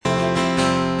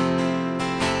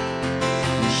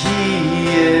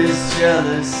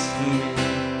jealous for me.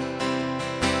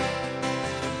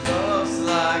 Love's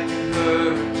like a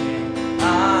hurricane,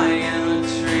 I am a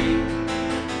tree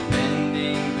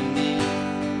bending beneath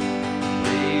the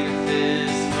weight of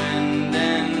his wind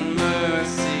and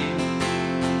mercy.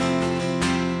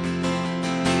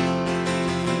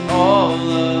 All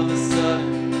of a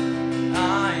sudden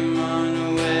I'm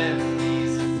unaware,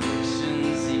 these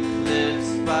afflictions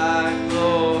eclipsed by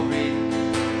glory,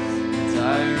 and I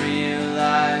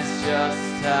realize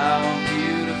just how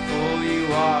beautiful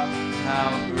you are, how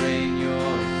great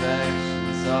your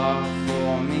affections are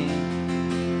for me.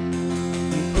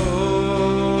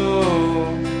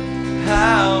 Oh,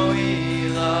 how he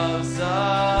loves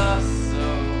us so.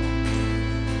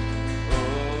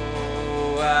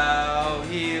 Oh, how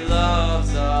he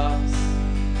loves us,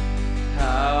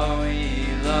 how he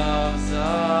loves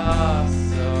us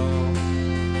so.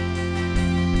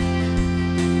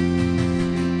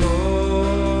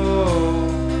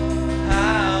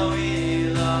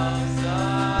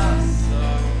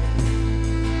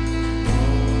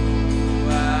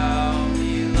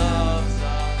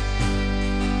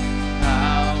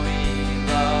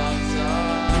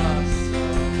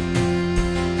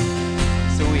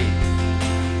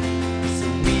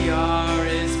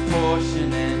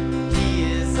 And he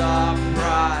is our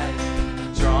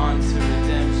prize, drawn to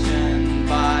redemption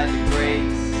by the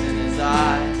grace in his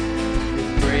eyes.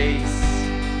 If grace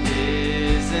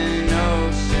is an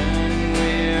ocean,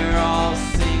 we're all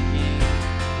sinking.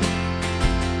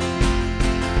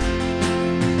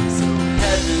 So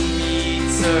heaven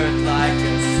meets earth like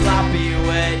a sloppy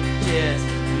wet kiss.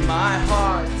 My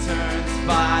heart turns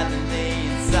violently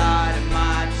inside of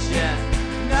my chest,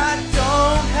 and I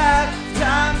don't have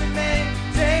time to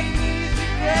maintain these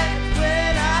regrets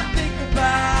when I think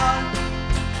about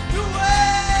the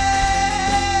way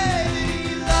that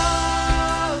he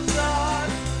loves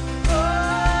us. Oh,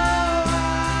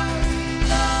 how he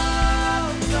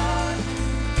loves us.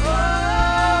 Oh,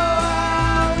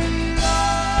 how he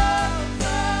loves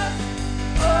us.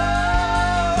 Oh,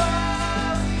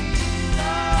 how he loves us.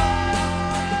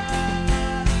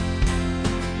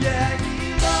 Yeah,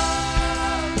 he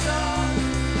loves us.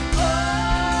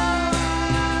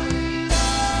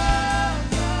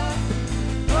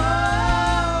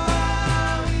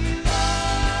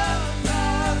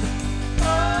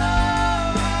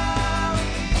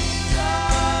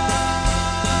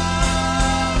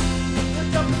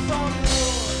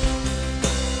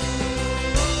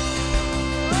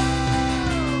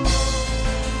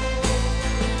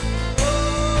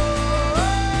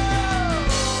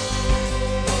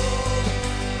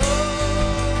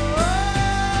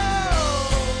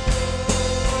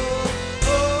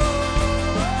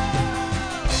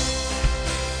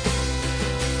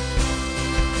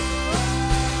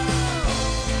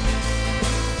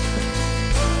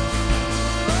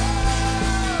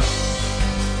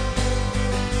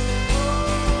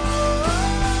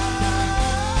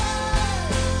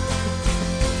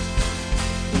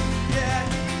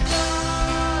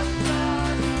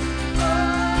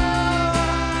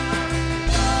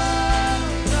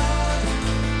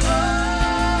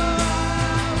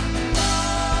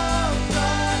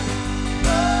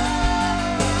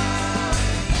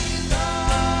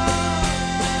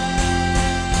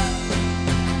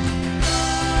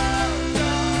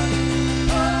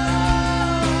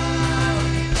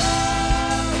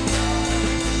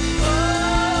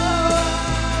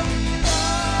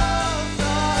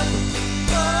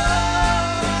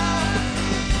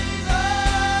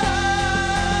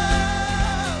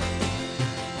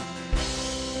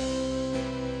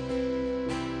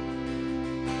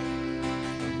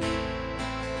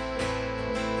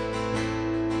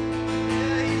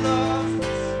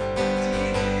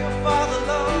 Father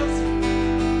loves you.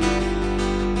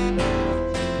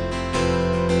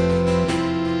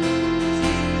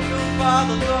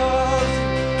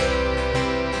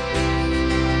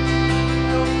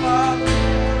 Your Father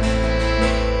loves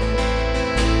you.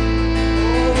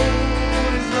 Oh,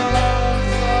 his love,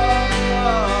 love,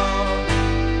 love.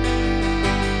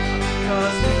 Not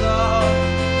because we love,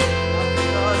 not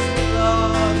because we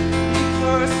love. He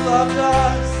first loved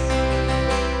us.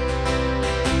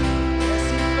 Yes,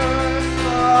 he first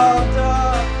loved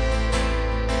us.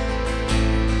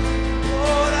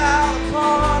 Poured out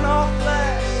upon all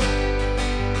flesh.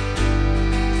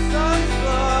 Son's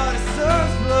blood, his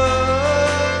son's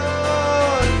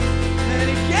blood, and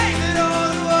he gave it all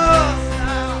to us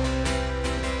now.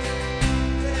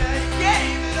 Yeah, he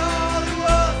gave it all to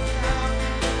us now.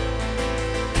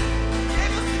 He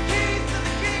gave us the keys to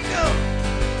the kingdom.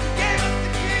 He gave us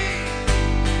the keys.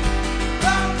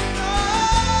 Found in us.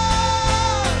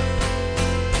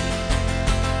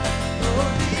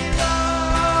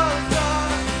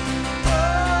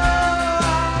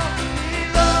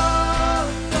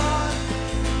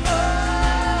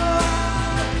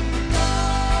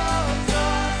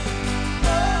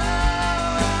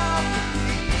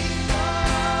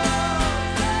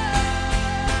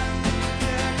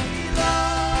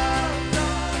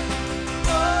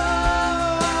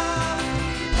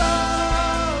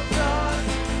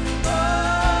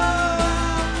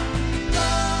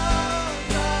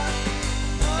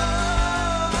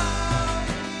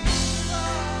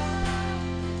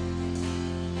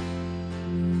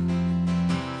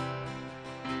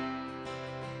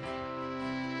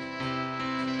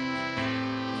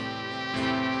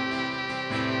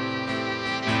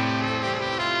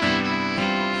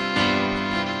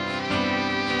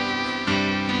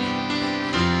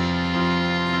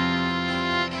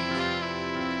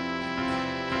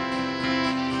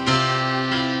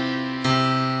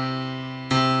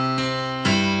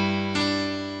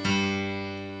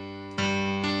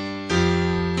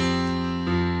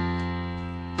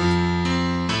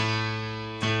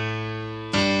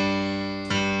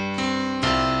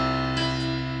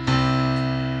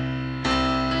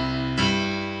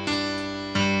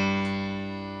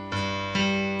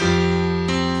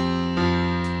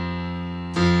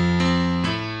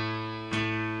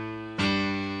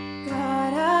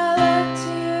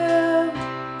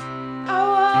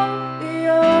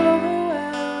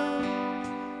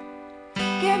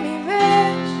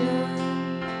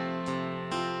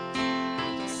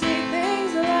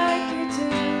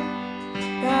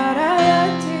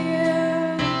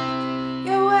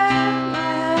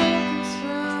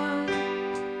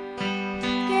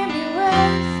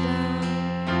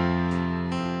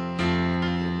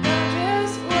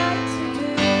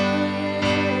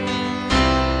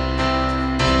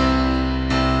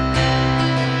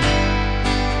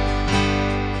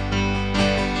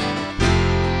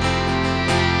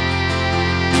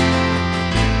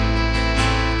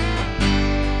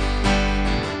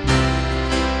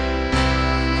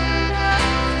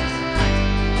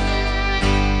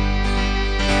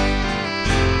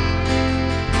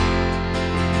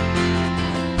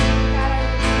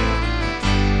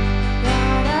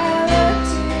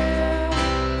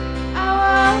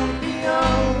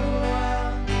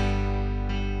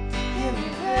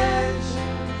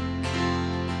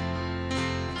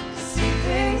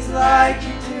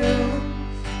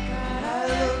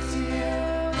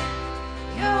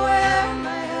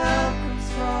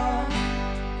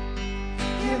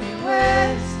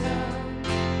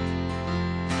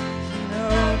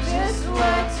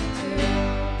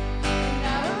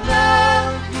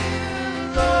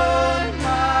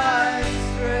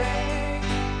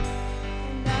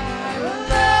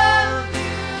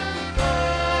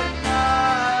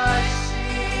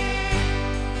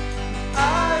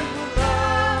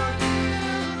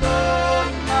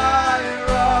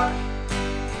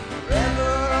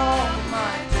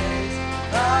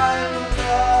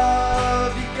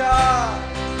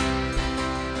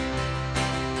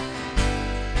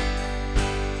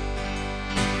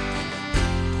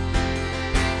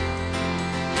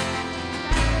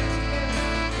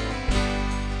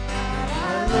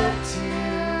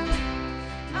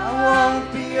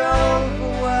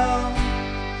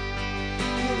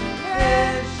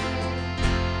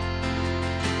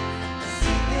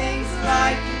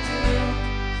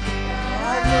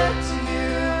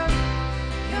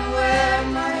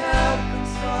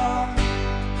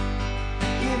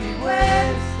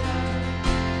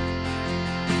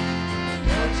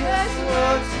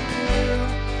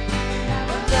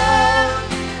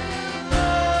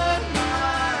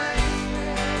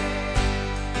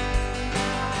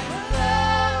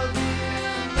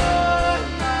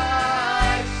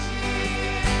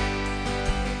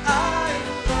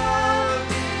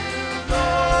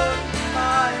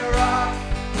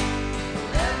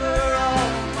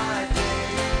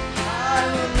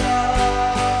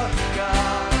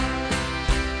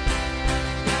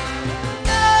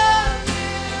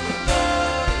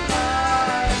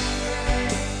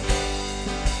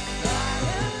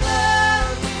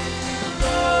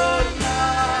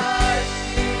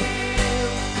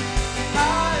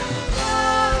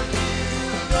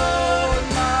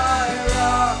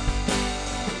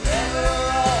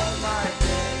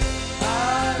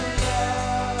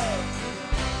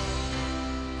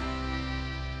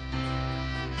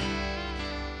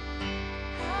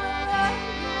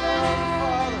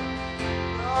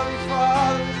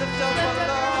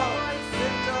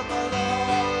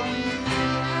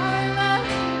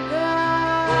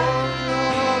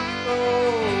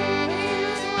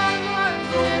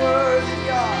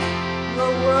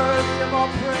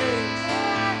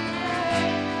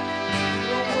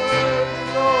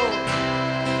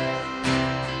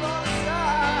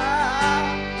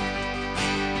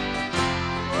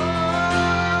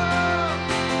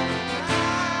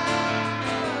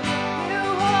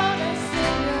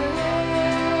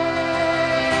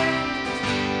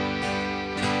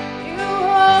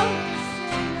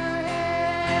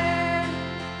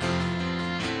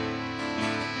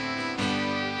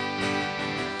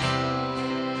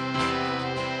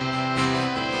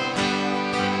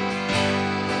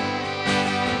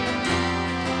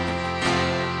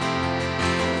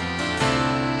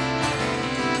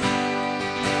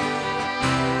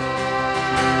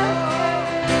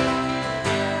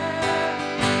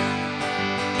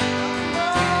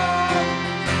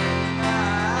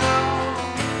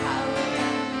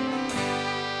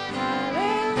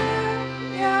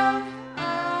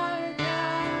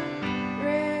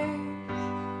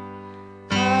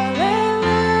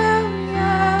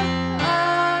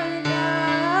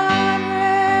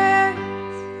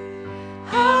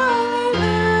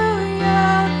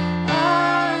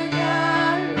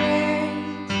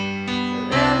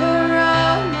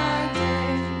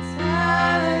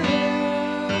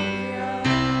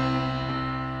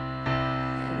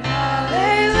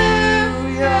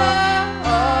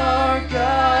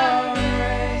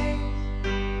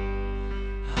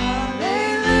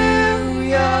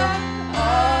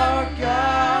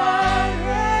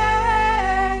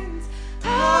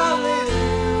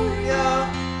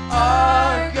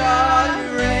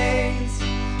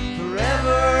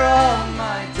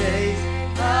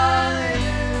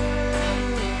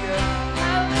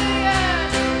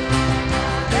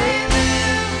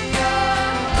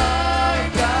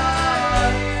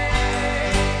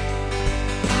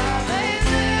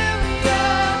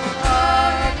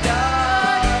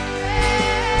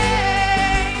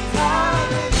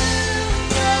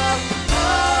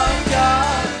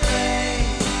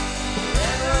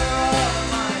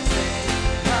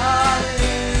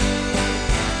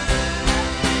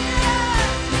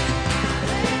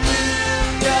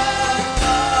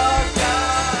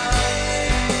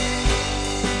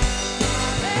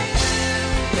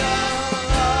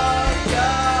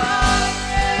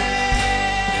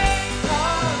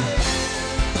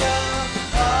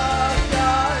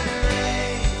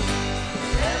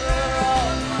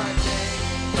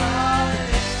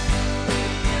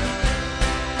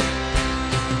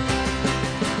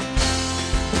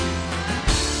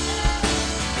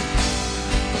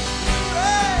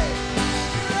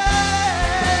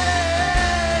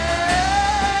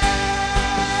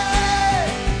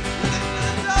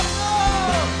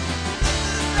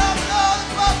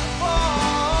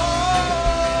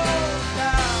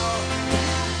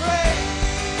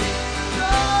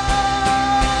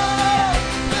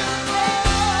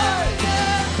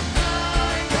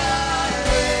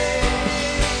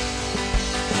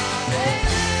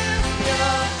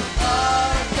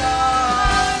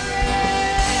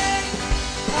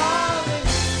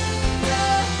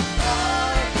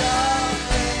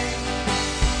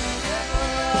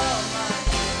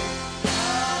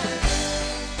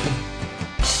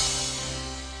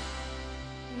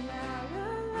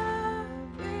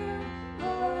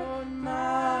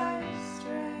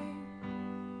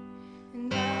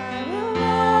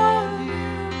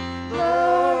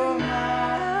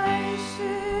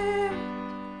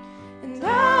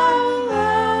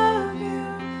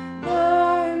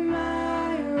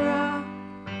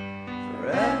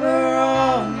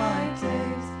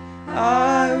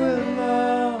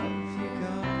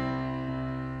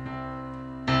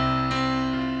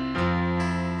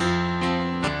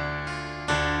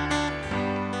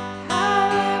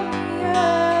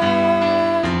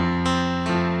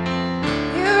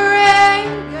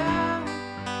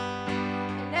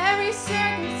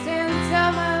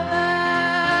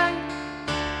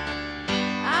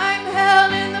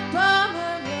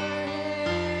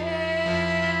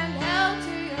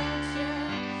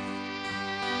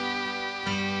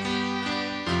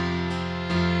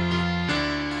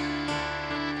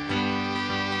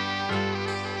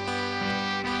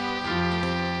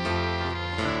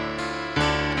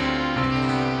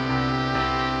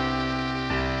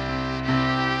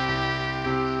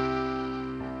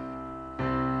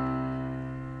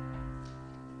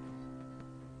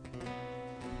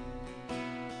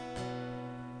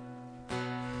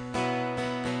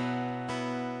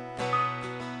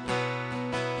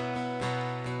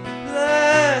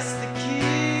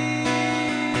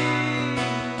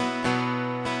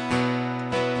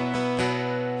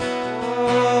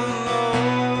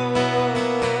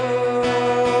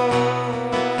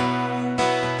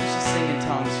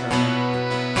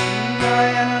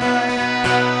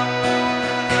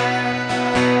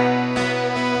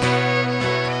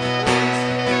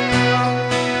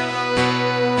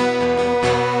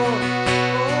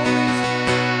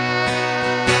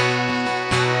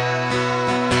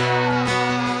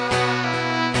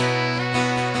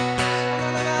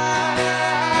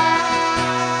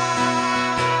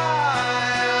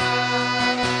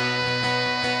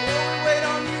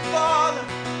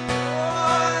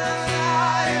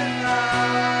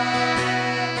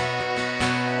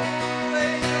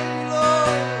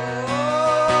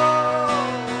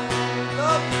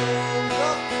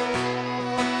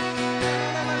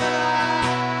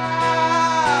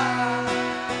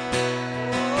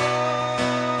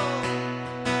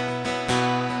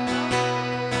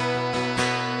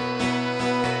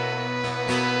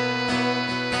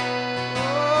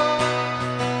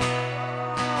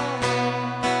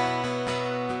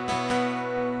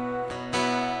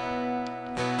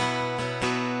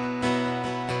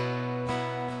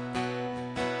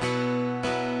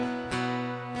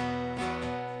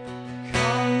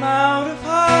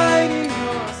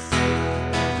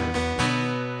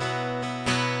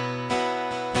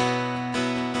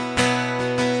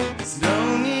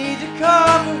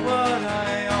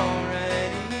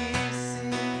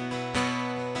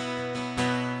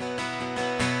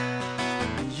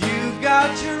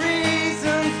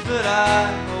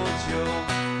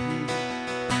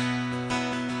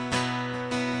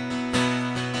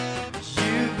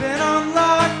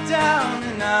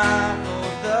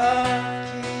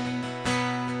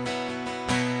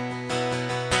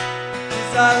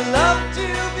 'Cause I loved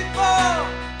you before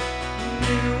you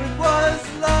knew it was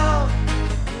love,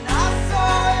 and I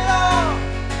saw it all,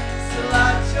 still I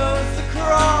chose the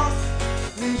cross,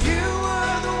 and you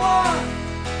were the one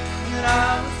that I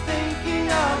was thinking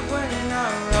of when I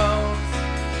rose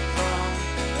from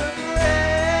the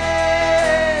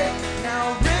grave. Now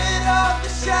rid of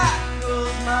the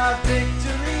shackles, my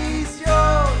victory's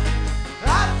yours. I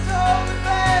told the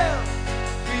veil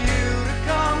for you to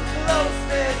come close.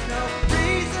 There's no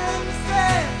reason to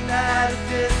stand at a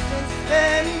distance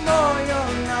anymore.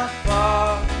 You're not far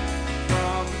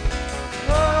from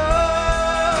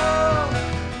home.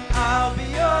 I'll be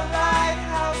your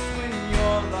lighthouse when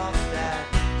you're lost at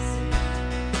sea.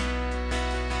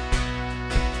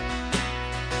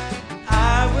 I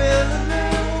will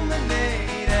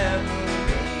illuminate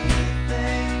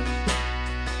everything.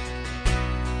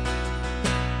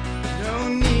 No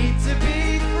need to be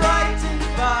frightened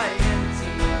by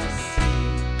intimacy.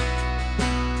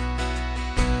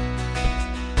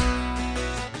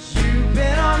 You've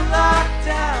been on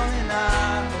lockdown and I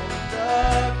hold the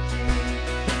key.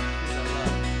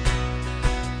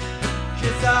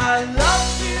 'Cause I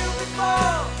loved you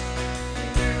before you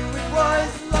knew it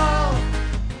was love,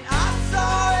 and I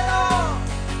saw it all,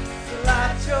 so I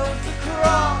chose the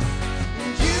cross,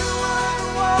 and you were the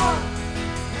one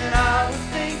that I was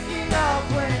thinking of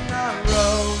when I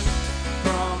rose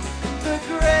from the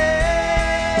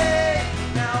grave.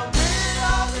 Now rid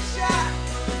of the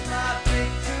shackles, my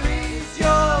victory's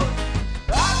yours.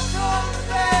 I tore the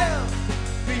veil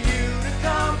for you to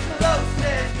come close.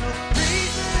 There's no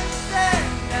reason to stand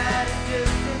at a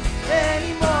distance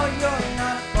anymore. You're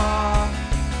not far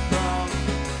from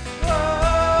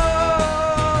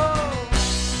home.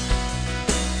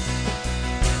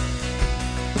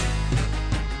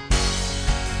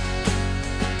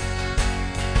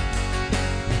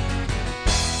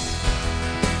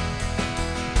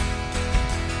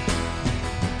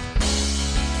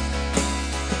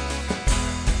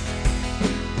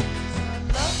 I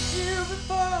loved you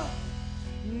before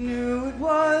you knew it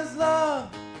was love,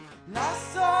 and I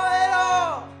saw it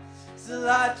all, still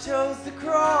I chose the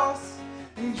cross,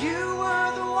 and you were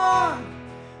the one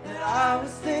that I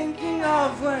was thinking of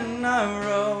when I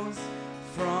rose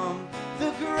from the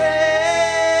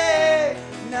grave.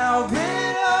 Now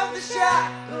rid of the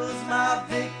shackles, my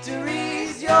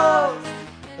victory's yours.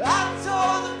 I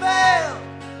tore the veil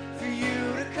for you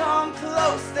to come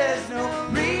close. There's no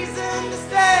reason to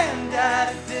stand at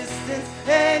a distance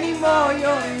anymore.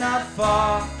 You're not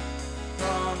far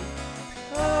from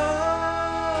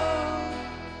home.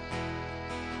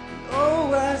 Oh,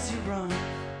 as you run,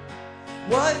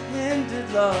 what hindered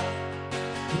love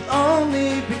will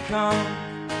only become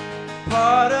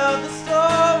part of the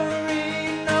story.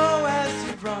 No, as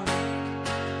you run,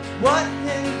 what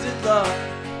hindered love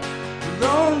will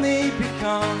only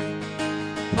become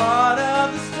part of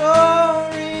the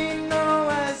story. No,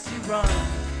 as you run,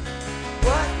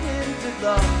 what hindered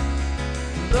love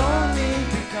will only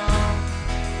become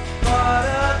part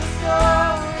of the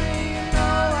story.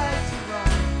 No, as you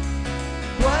run,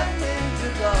 what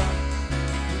hindered love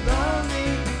will only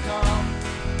become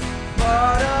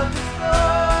part of the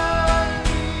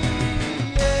story.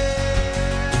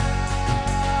 Yeah.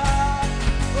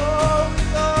 Oh, we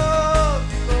love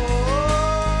you,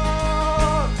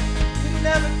 Lord. You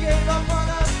never gave up on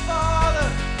us, Father.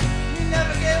 You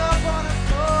never gave up on us,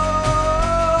 Lord.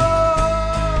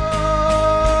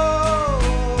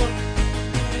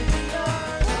 We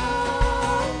love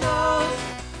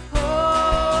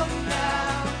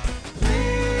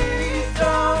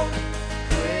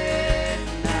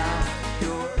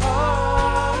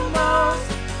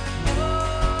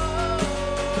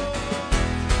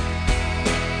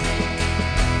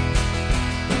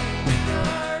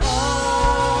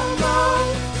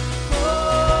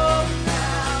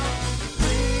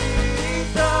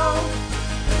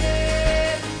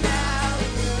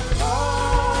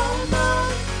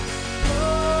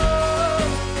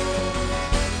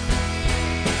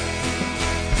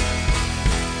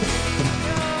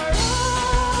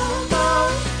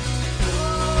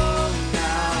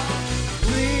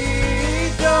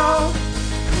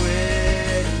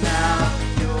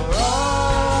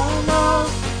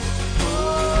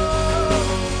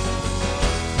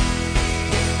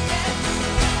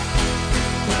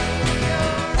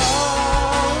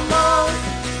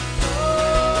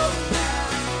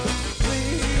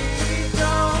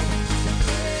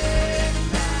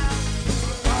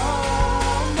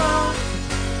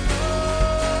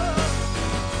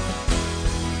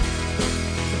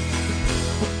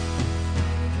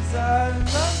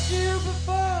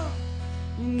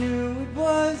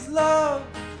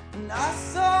and I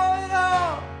saw it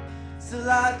all. Still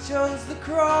I chose the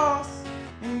cross,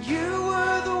 and you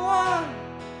were the one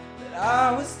that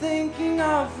I was thinking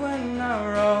of when I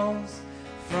rose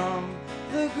from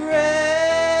the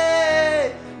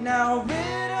grave. Now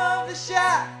rid of the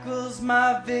shackles,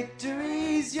 my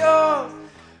victory's yours.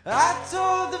 I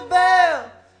told the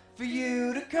veil for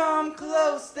you to come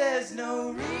close. There's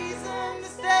no reason to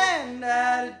stand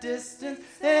at a distance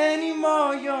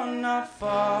anymore. You're not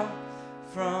far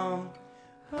from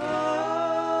home.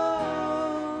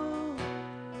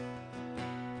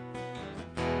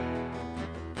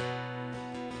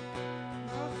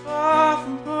 Not far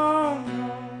from home,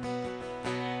 no.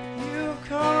 You've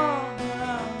come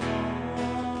now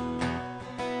home.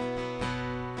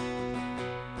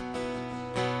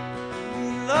 We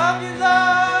love you, love.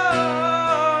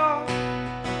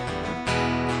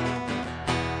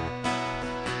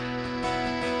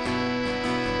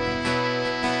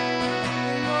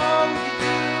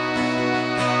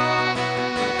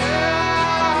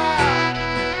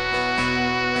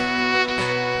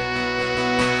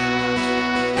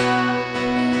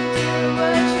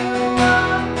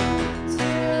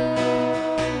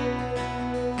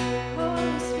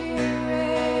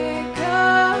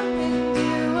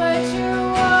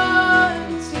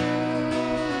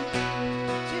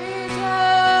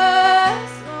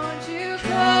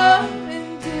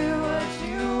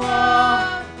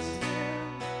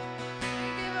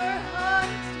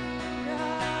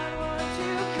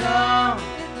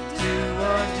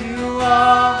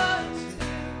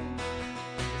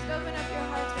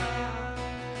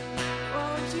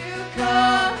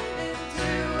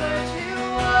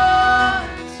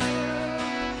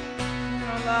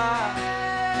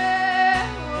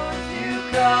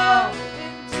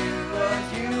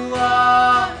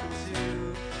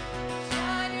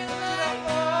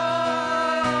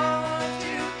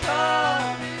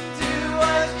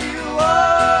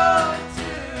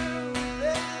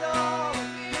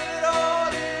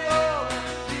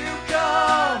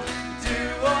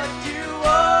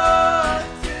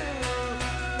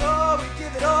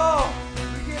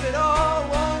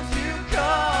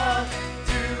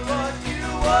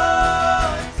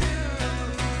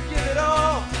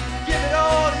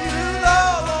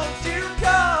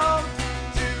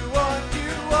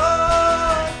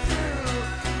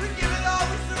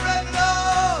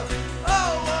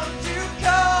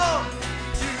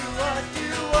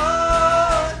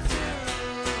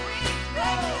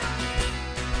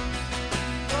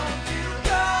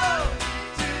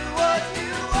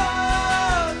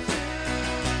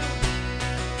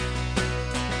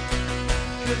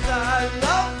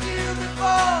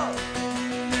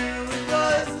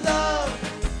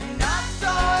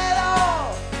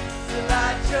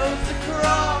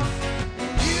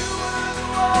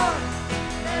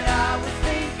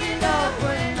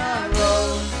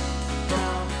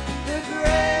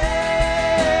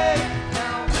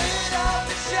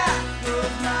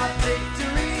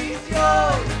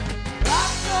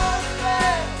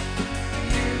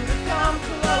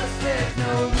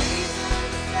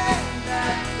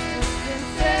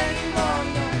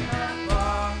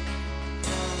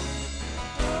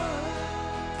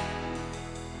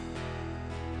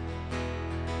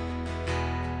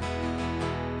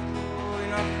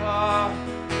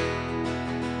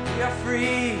 We are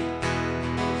free,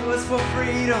 so it's for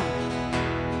freedom.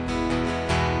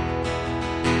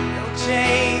 No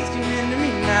chains can hinder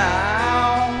me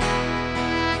now.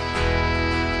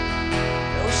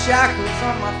 No shackles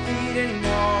on my feet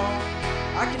anymore.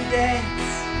 I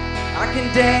can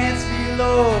dance for you,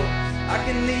 Lord. I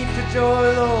can leap for joy,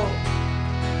 Lord.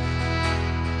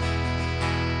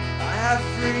 I have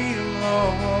freedom,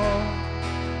 Lord.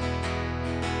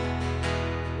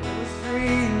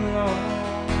 Freedom, Lord.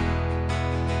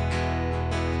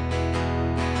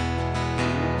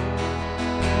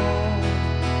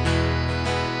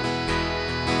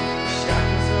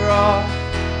 Shackles are off.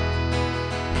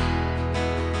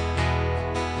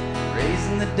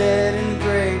 Raising the dead in the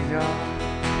graveyard.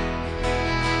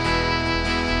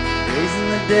 Raising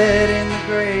the dead in the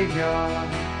graveyard.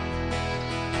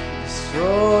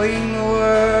 Destroying the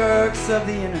works of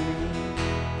the enemy.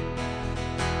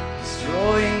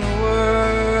 Destroying the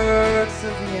works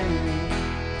of the enemy.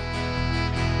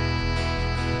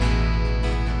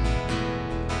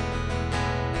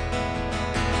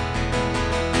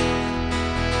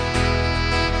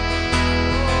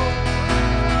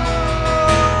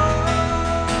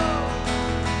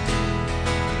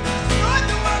 Destroy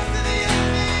the works of the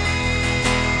enemy.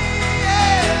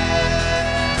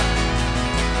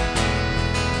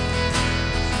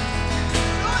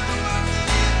 Destroy the works of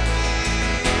the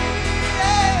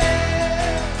enemy.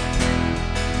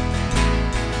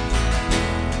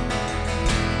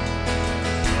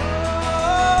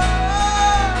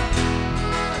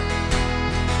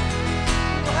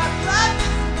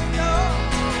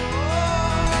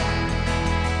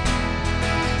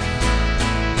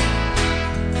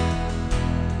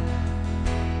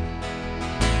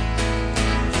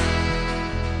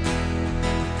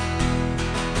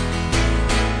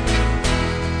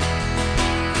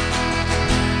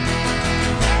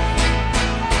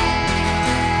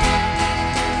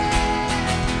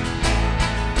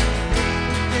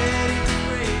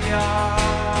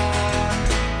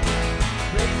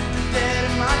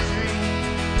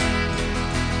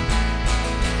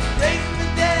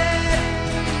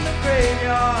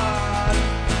 graveyard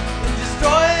and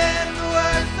destroying the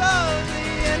works of the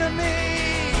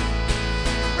enemy,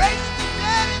 raising the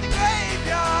dead in the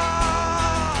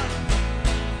graveyard,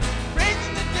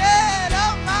 raising the dead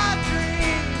of my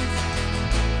dreams,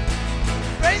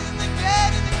 raising the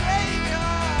dead in the graveyard,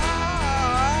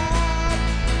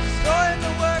 destroying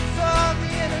the works of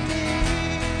the enemy.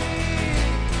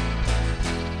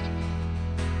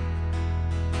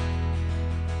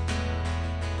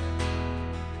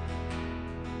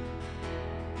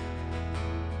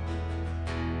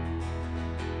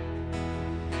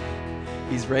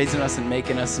 He's raising us and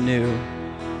making us new.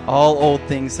 All old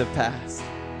things have passed.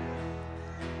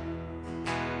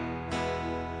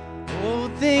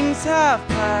 Old things have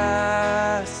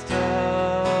passed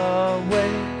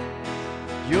away.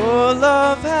 Your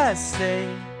love has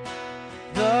stayed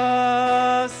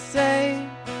the same.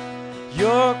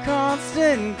 Your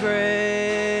constant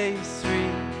grace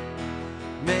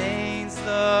remains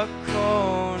the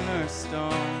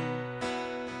cornerstone.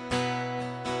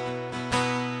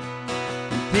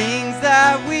 Things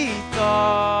that we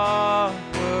thought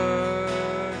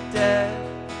were dead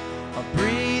are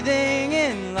breathing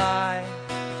in life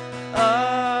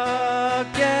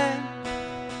again.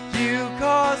 You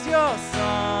cause your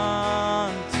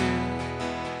sun to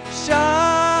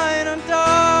shine on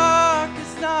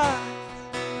darkest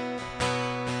nights.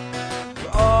 For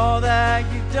all that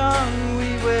you've done,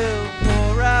 we will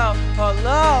pour out our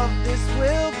love. This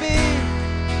will be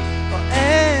our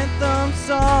anthem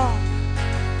song.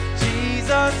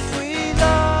 Jesus, we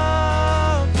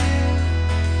love you.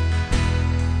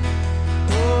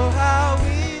 Oh, how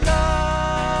we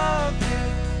love you.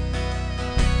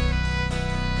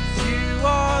 'Cause you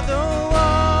are the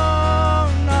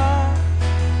one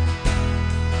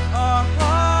our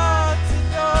hearts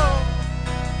adore.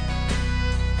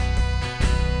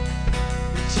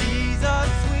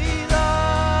 Jesus, we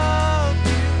love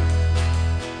you.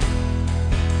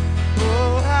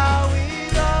 Oh, how we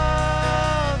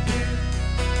love you.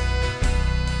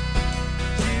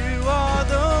 You are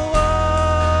the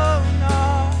one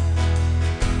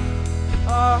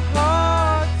our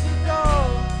hearts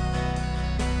adore.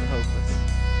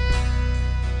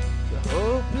 The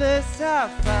hopeless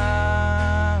have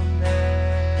found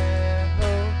their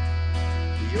hope.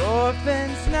 The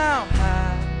orphans now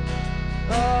have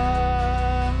a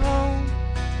home.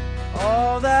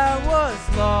 All that was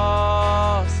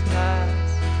lost has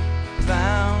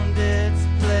found its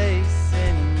place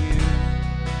in you.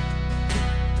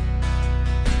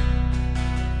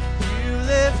 You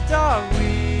lift our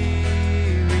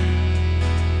weary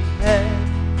head.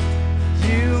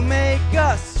 You make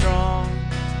us strong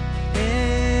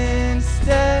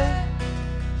instead.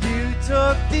 You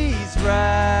took these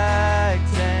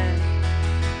rags and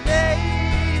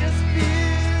made us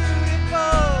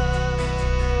beautiful.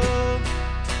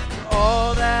 For all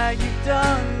that you've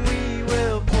done, we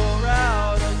will pour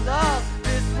out our love.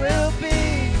 This will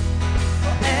be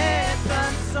our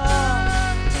anthem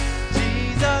song.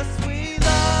 Jesus, we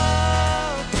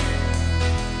love you.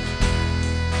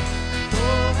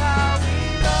 Oh, how we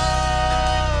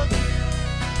love you.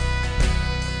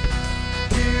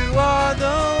 You are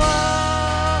the one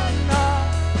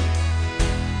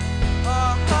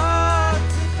our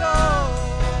hearts adore.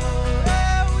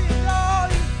 Yeah, we adore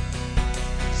you.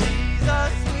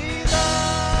 Jesus, we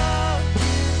love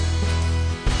you.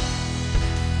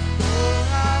 Oh,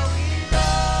 how we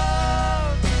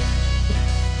love you.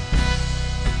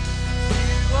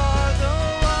 You are the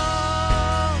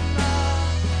one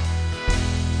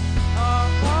our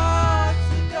hearts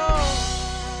adore.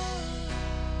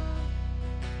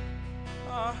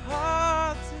 Our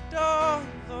hearts adore,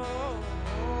 Lord.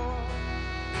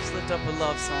 Just lift up a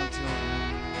love song to him.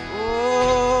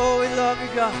 Oh, we love you,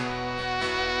 God.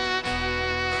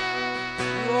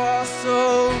 You are so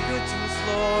good to us,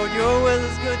 Lord. Your will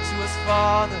is good to us,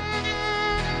 Father.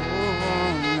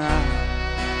 Oh, now.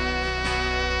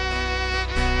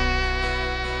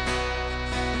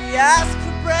 We ask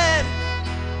for bread.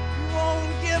 You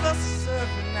won't give us a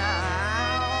servant now.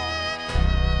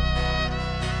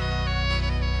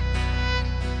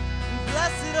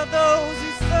 Blessed are those who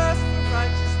thirst for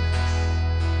righteousness.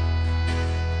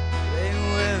 They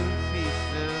will be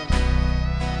filled.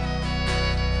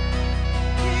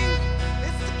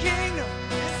 It's the kingdom.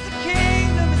 It's the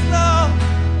kingdom. It's love.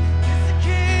 It's the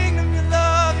kingdom. Your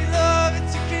love. Your love.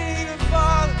 It's your kingdom,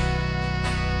 Father.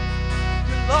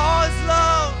 Your law is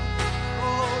love.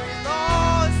 Oh, your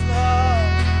law is love.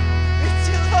 It's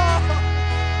your law.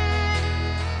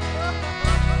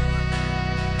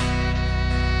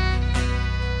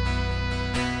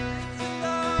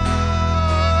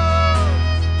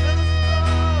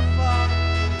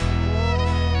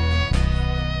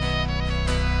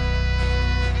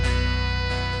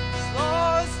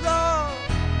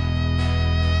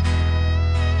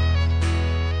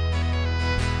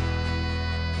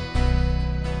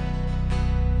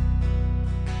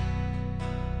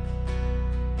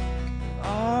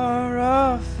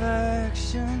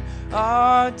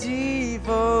 our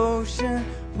devotion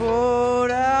poured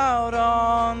out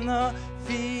on the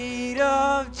feet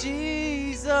of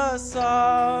Jesus,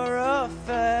 our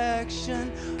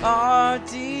affection, our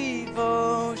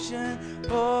devotion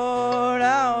poured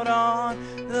out on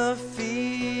the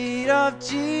feet of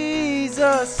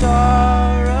Jesus,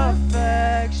 our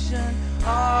affection,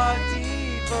 our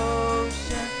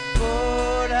devotion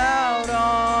poured out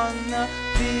on the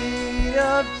feet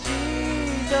of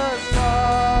Jesus,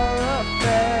 our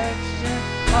affection,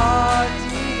 our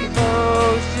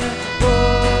devotion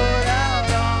poured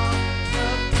out on the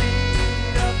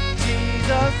feet of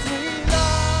Jesus. We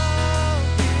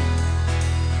love you.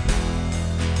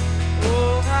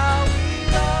 Oh, how we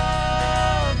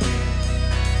love you.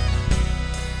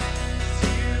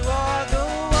 You are the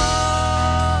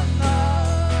one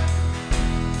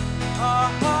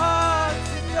our hearts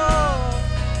adore.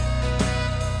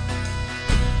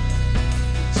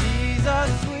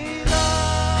 Jesus, we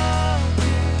love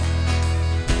you.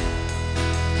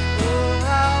 Oh,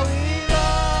 how we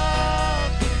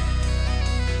love you.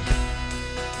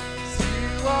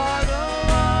 You are the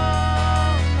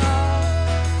one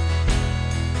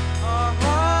our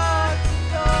hearts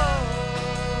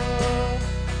adore.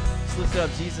 Let's lift it up.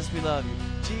 Jesus, we love you.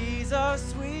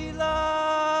 Jesus, we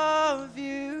love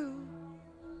you.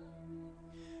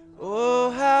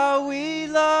 Oh, how we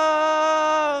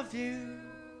love you.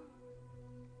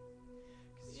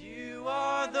 'Cause you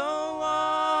are the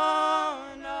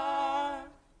one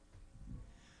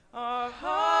our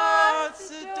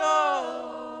hearts adore.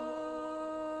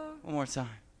 One more time.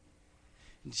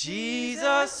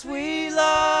 Jesus, we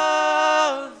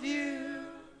love you.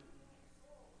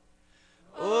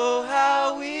 Oh,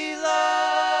 how we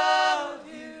love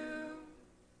you.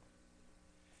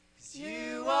 'Cause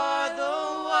you are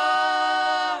the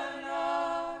one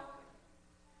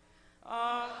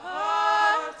our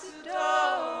hearts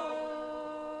adore.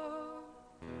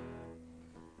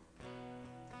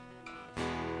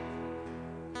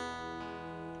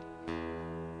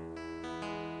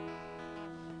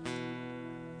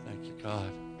 Thank you,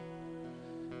 God.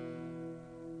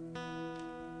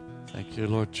 Thank you,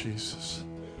 Lord Jesus.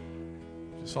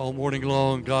 Just all morning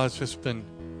long, God's just been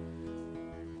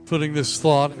putting this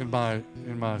thought in my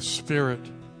spirit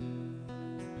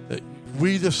that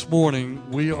we this morning,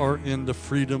 we are in the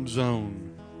freedom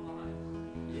zone.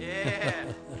 Yeah.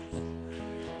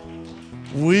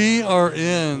 We are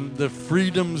in the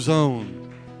freedom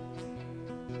zone.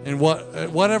 And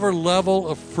at whatever level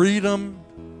of freedom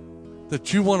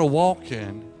that you want to walk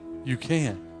in, you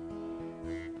can.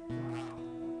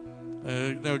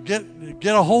 Now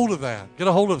get a hold of that. Get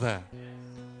a hold of that.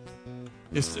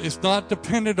 It's not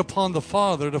dependent upon the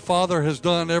Father. The Father has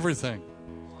done everything.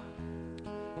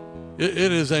 It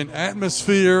is an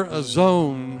atmosphere, a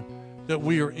zone that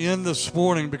we are in this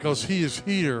morning because He is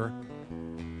here.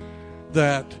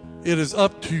 That it is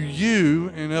up to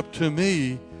you and up to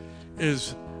me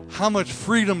is how much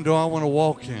freedom do I want to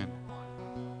walk in?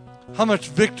 How much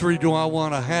victory do I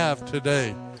want to have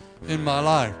today in my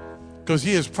life? Because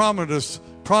He has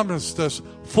promised us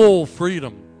full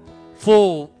freedom,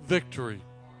 full victory.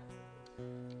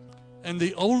 And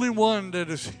the only one that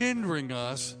is hindering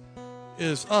us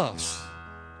is us.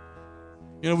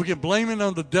 You know, we can blame it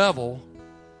on the devil,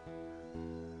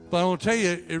 but I want to tell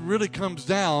you, it really comes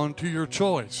down to your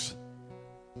choice.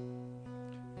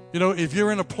 You know, if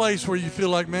you're in a place where you feel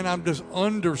like, man, I'm just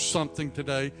under something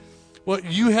today, well,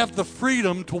 you have the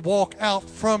freedom to walk out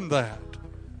from that.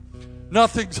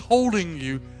 Nothing's holding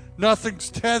you. Nothing's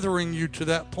tethering you to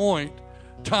that point,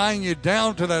 tying you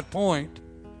down to that point.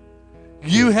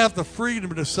 You have the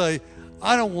freedom to say,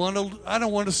 I don't want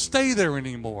to stay there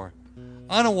anymore.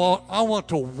 I want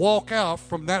to walk out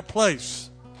from that place.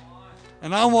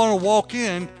 And I want to walk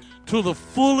in to the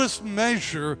fullest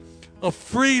measure of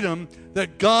freedom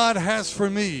that God has for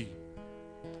me.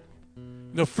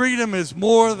 The freedom is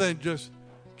more than just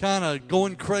kind of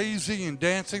going crazy and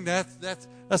dancing.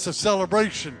 That's a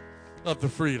celebration of the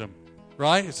freedom,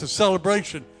 right? It's a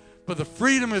celebration. But the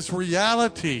freedom is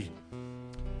reality.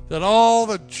 That all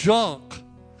the junk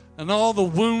and all the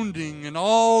wounding and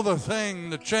all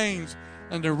the chains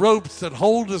and the ropes that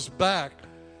hold us back,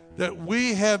 that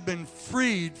we have been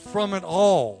freed from it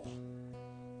all.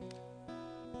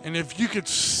 And if you could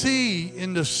see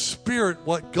in the Spirit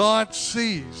what God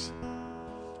sees,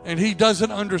 and He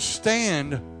doesn't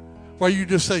understand why you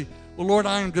just say, well, Lord,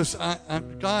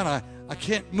 God, I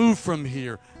can't move from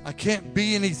here. I can't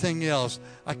be anything else.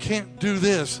 I can't do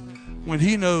this. When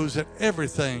He knows that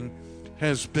everything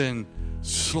has been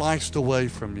sliced away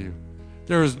from you.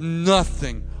 There is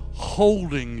nothing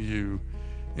holding you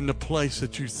in the place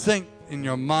that you think in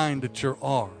your mind that you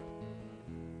are.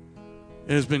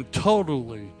 It has been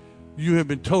you have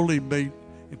been totally made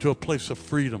into a place of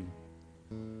freedom.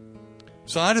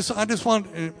 So I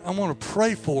want to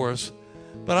pray for us,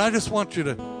 but I just want you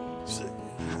to,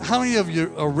 how many of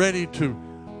you are ready to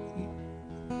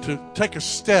take a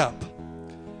step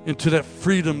into that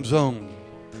freedom zone?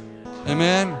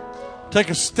 Amen? Take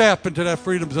a step into that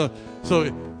freedom zone. So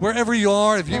wherever you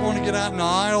are, if you want to get out in the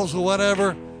aisles or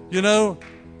whatever,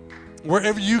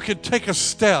 wherever you can take a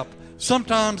step.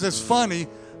 Sometimes it's funny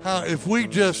how if we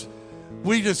just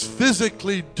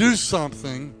physically do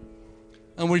something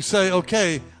and we say,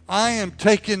 okay, I am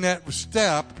taking that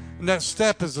step, and that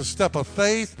step is a step of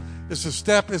faith.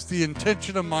 It's the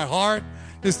intention of my heart.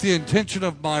 It's the intention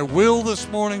of my will this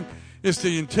morning. It's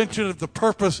the intention of the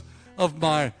purpose of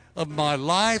my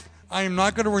life. I am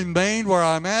not going to remain where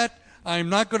I'm at. I am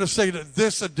not going to say that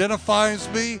this identifies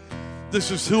me.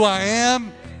 This is who I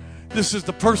am. This is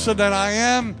the person that I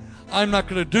am. I'm not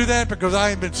going to do that because I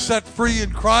have been set free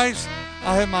in Christ.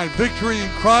 I have my victory in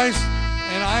Christ,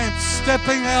 and I am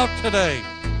stepping out today.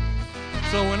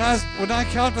 So when I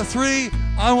count to 3,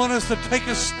 I want us to take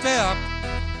a step,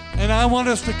 and I want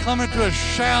us to come into a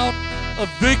shout of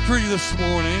victory this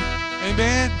morning.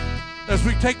 Amen. As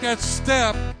we take that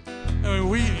step, and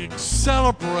we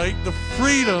celebrate the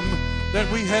freedom that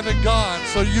we have in God.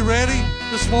 So you ready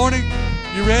this morning?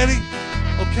 You ready?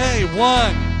 Okay,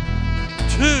 1,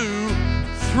 2,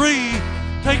 3.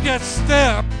 Take that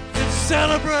step and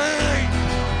celebrate.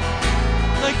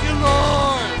 Thank you,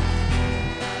 Lord.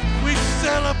 We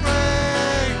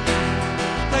celebrate.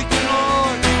 Thank you,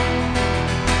 Lord.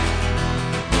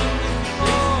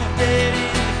 Dead in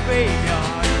the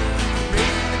graveyard,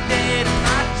 raising the dead in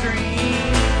my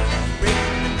dreams,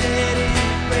 raising the dead in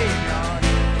the graveyard,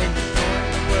 and destroying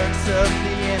the works of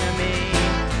the enemy.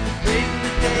 Raising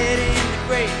the dead in the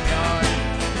graveyard,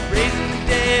 raising the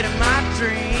dead in my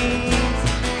dreams,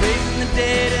 raising the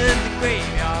dead of the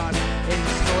graveyard, and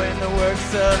destroying the works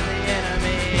of the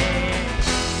enemy.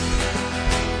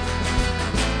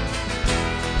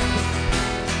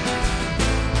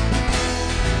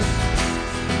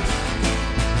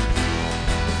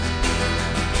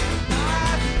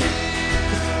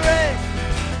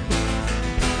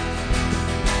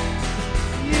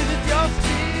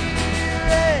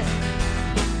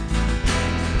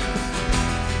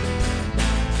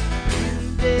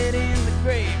 Dead in the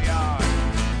graveyard,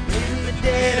 raising the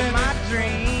dead of my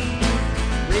dreams,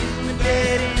 raising the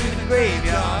dead in the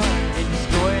graveyard, and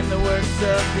destroying the works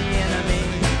of the enemy.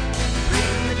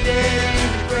 Raising the dead in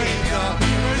the graveyard,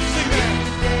 raising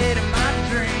the dead of my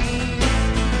dreams,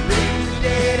 raising the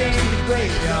dead in the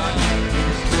graveyard, and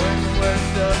destroying the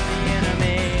works of the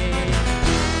enemy.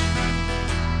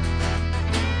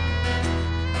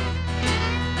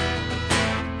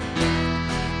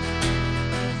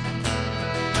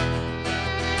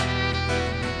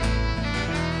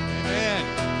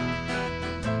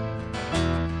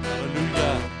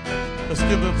 Let's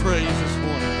give him praise this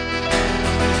morning.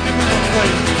 Let's give him a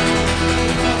praise.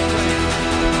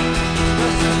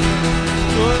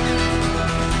 Good.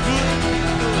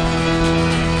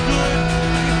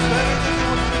 It's better than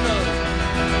what you know.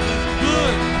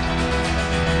 Good.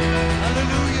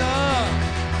 Hallelujah.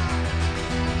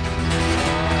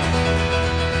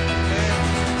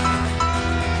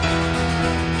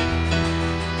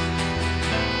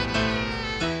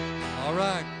 All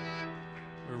right.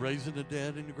 We're raising the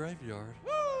dead in the graveyard.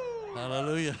 Woo!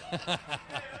 Hallelujah.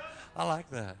 I like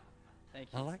that.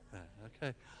 Thank you. I like that.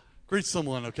 Okay. Greet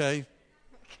someone, okay?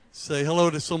 Say hello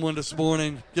to someone this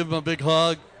morning. Give them a big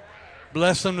hug.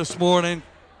 Bless them this morning.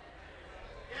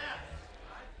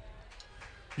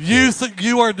 Youth,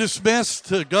 you are dismissed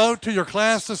to go to your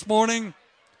class this morning.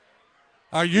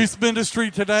 Our youth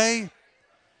ministry today,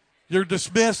 you're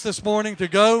dismissed this morning to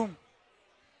go.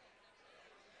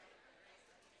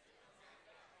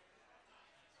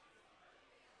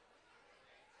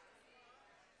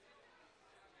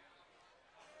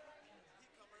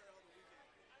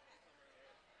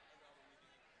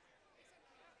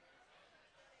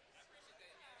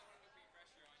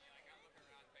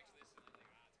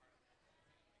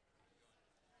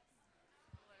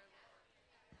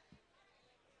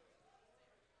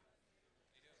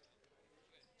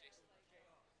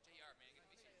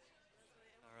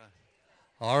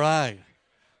 All right.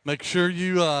 Make sure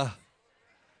you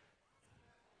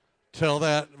tell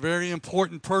that very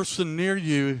important person near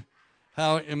you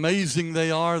how amazing they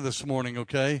are this morning,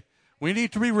 okay? We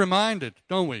need to be reminded,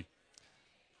 don't we?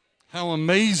 How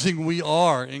amazing we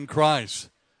are in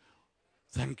Christ.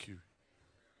 Thank you.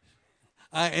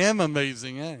 I am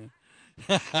amazing, eh?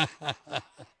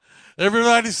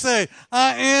 Everybody say,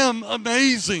 I am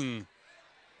amazing.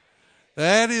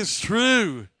 That is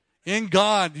true. In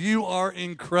God, you are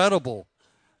incredible.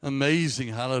 Amazing.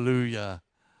 Hallelujah.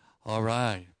 All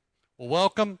right. Well,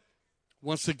 welcome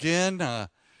once again.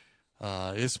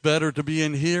 It's better to be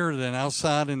in here than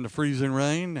outside in the freezing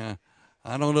rain.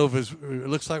 I don't know if it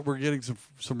looks like we're getting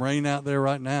some rain out there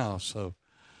right now. So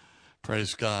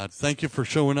praise God. Thank you for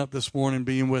showing up this morning,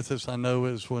 being with us. I know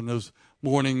it's one of those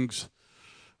mornings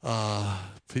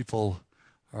people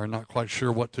are not quite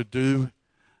sure what to do.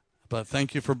 But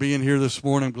thank you for being here this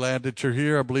morning. I'm glad that you're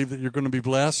here. I believe that you're going to be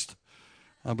blessed.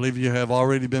 I believe you have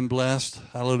already been blessed.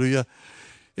 Hallelujah.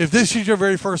 If this is your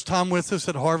very first time with us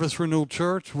at Harvest Renewal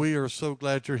Church, we are so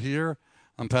glad you're here.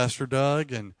 I'm Pastor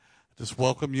Doug, and just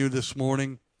welcome you this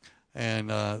morning,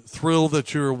 and thrilled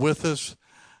that you're with us.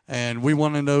 And we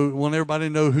want everybody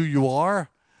to know who you are,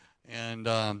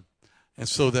 and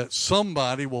so that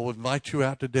somebody will invite you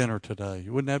out to dinner today.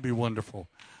 Wouldn't that be wonderful?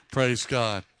 Praise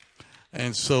God.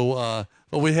 And so,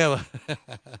 but we have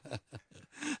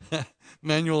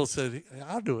Manuel said,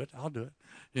 I'll do it.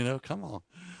 You know, come on.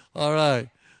 All right.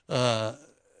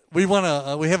 We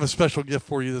have a special gift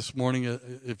for you this morning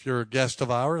if you're a guest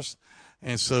of ours.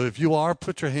 And so if you are,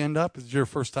 put your hand up. It's your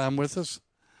first time with us.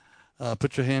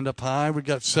 Put your hand up high. We've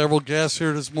got several guests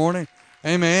here this morning.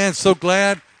 Amen. So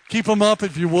glad. Keep them up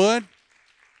if you would.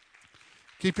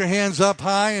 Keep your hands up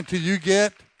high until you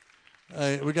get.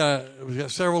 We got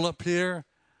several up here.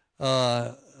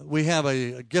 We have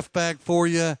a gift bag for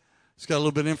you. It's got a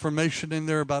little bit of information in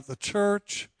there about the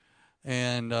church.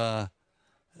 And are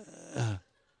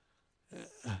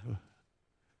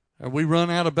we run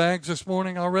out of bags this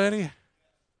morning already?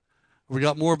 We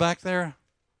got more back there?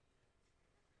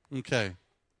 Okay.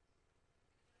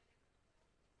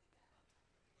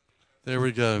 There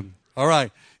we go. All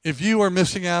right. If you are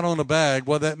missing out on a bag,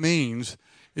 what that means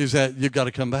is that you've got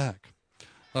to come back.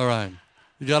 All right.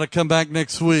 You got to come back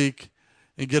next week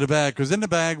and get a bag. Because in the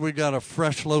bag, we got a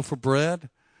fresh loaf of bread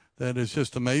that is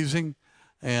just amazing.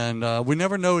 And we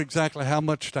never know exactly how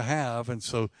much to have. And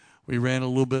so we ran a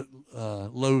little bit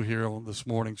low here this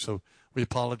morning. So we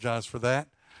apologize for that.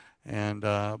 And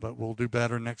but we'll do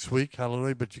better next week.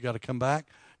 Hallelujah. But you got to come back.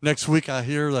 Next week, I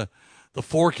hear the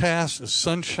forecast is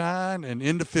sunshine and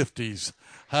in the 50s.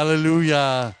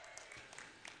 Hallelujah.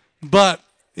 But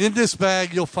in this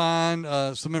bag, you'll find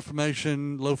some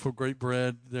information, loaf of great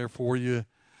bread there for you.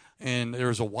 And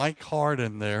there's a white card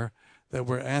in there that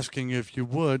we're asking if you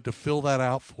would to fill that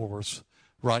out for us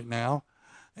right now.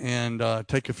 And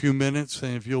take a few minutes.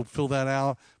 And if you'll fill that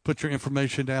out, put your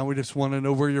information down. We just want to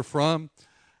know where you're from.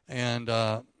 And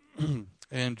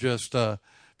and just if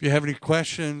you have any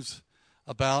questions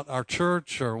about our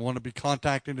church or want to be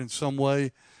contacted in some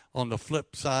way, on the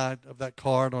flip side of that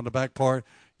card, on the back part,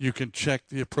 you can check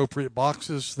the appropriate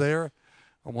boxes there.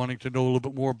 I'm wanting to know a little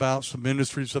bit more about some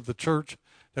ministries of the church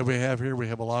that we have here. We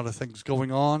have a lot of things going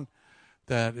on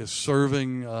that is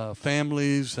serving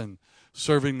families and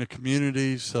serving the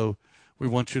community. So we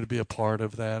want you to be a part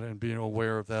of that and being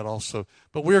aware of that also.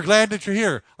 But we are glad that you're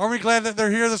here. Aren't we glad that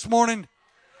they're here this morning?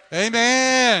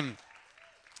 Amen.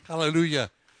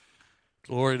 Hallelujah.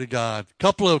 Glory to God. A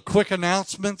couple of quick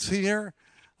announcements here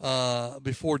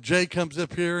before Jay comes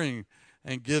up here and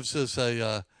gives us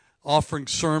a offering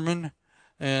sermon.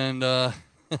 And but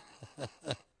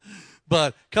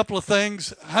a couple of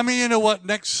things. How many of you know what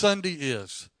next Sunday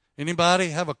is? Anybody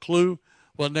have a clue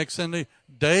what next Sunday?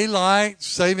 Daylight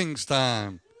savings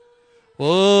time.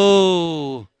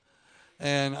 Whoa.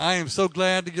 And I am so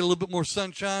glad to get a little bit more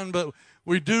sunshine, but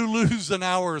we do lose an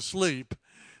hour of sleep.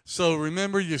 So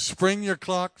remember, you spring your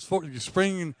clocks, you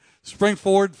spring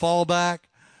forward, fall back.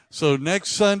 So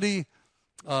next Sunday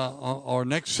or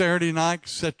next Saturday night,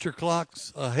 set your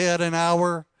clocks ahead an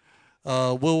hour.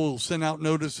 We'll send out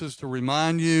notices to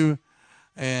remind you,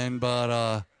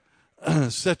 but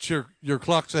set your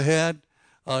clocks ahead.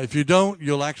 If you don't,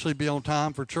 you'll actually be on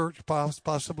time for church,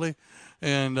 possibly.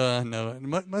 And no,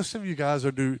 most of you guys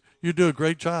do a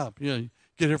great job. You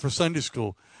get here for Sunday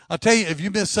school. I'll tell you, if you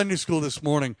missed Sunday school this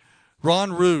morning,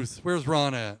 Ron Ruth, where's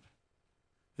Ron at?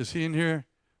 Is he in here?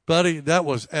 Buddy, that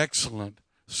was excellent.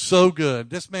 So good.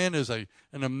 This man is an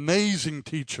amazing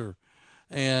teacher.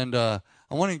 And I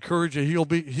want to encourage you,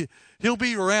 he'll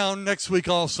be around next week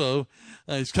also.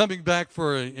 He's coming back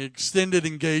for an extended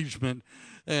engagement.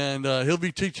 And he'll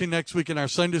be teaching next week in our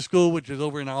Sunday school, which is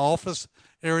over in our office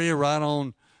area right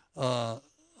on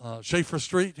Schaefer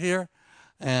Street here.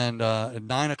 And at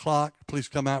 9 o'clock, please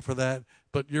come out for that.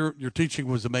 But your teaching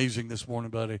was amazing this morning,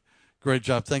 buddy. Great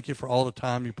job. Thank you for all the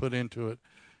time you put into it.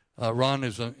 Ron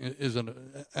is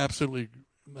an absolutely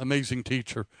amazing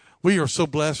teacher. We are so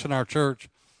blessed in our church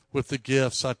with the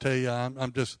gifts. I tell you,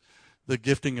 I'm just the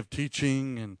gifting of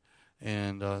teaching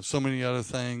and so many other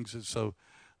things. And so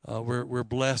we're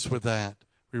blessed with that.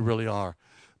 We really are.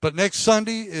 But next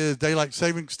Sunday is daylight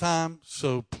savings time,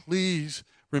 so please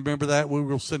remember that. We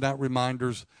will send out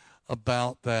reminders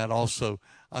about that also.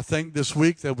 I think this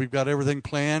week that we've got everything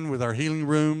planned with our healing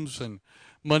rooms and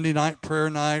Monday night prayer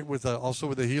night with also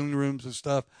with the healing rooms and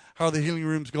stuff. How are the healing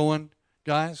rooms going,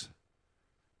 guys?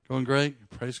 Going great.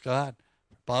 Praise God.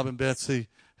 Bob and Betsy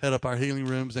head up our healing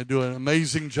rooms. They do an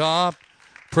amazing job.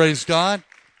 Praise God.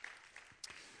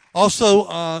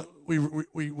 Also,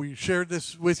 we shared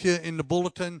this with you in the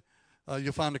bulletin.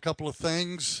 You'll find a couple of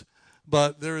things.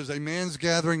 But there is a men's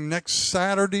gathering next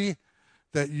Saturday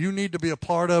that you need to be a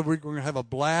part of. We're going to have a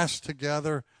blast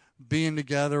together, being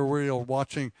together. We are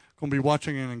going to be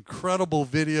watching an incredible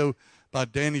video by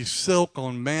Danny Silk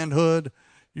on manhood.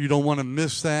 You don't want to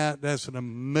miss that. That's an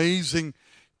amazing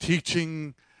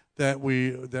teaching that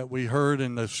we heard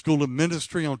in the School of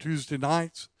Ministry on Tuesday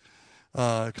nights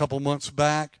a couple months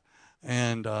back,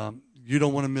 and you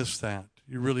don't want to miss that.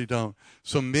 You really don't.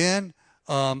 So men,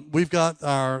 we've got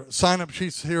our sign-up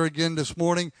sheets here again this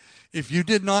morning. If you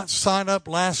did not sign up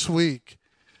last week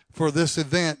for this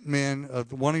event, men,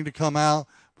 of wanting to come out,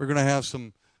 we're going to have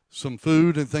some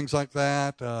food and things like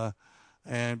that,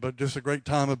 but just a great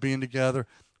time of being together.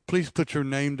 Please put your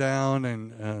name down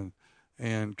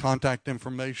and contact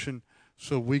information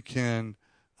so we can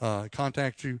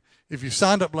contact you. If you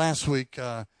signed up last week,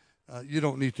 you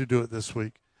don't need to do it this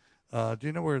week. Do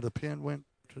you know where the pen went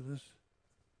to this?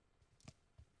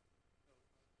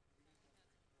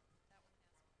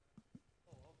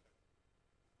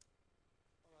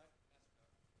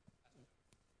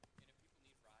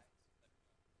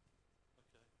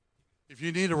 If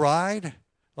you need a ride,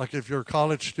 like if you're a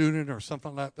college student or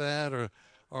something like that, or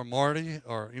Marty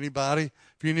or anybody,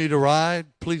 if you need a ride,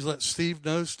 please let Steve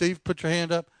know. Steve, put your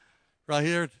hand up right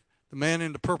here. The man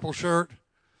in the purple shirt.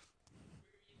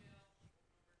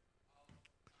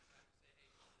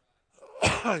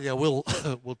 Yeah, we'll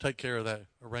take care of that,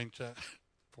 arrange that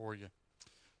for you.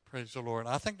 Praise the Lord.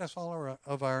 I think that's all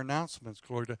of our announcements,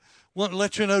 glory to God. Want to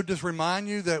let you know, just remind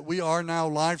you that we are now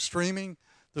live streaming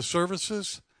the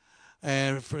services.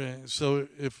 And so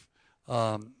if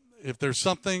there's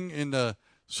something in the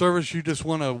service you just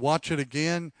want to watch it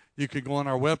again, you can go on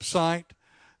our website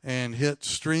and hit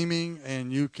streaming,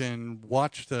 and you can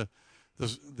watch the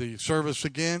service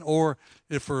again. Or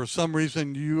if for some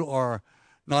reason you are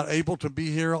not able to be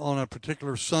here on a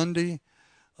particular Sunday,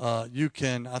 you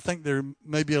can. I think there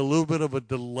may be a little bit of a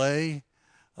delay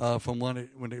from when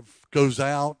it goes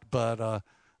out, but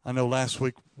I know last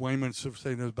week Wayman was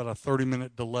saying there's about a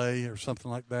 30-minute delay or something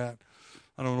like that.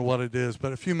 I don't know what it is,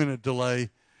 but a few-minute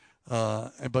delay.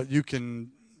 But you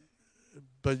can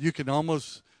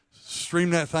almost stream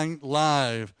that thing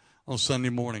live on Sunday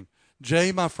morning.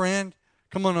 Jay, my friend,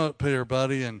 come on up here,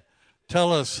 buddy, and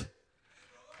tell us.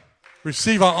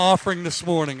 Receive our offering this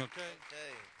morning, okay?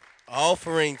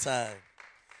 Offering time.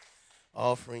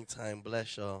 Offering time.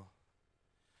 Bless y'all.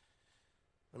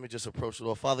 Let me just approach the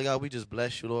Lord. Father God, we just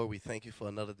bless you, Lord. We thank you for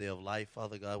another day of life,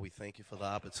 Father God. We thank you for the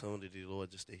opportunity,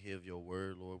 Lord, just to hear of your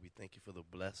word, Lord. We thank you for the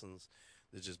blessings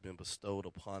that's just been bestowed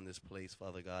upon this place,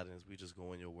 Father God. And as we just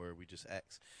go in your word, we just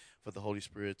ask for the Holy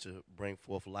Spirit to bring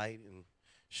forth light and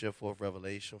share forth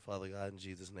revelation, Father God. In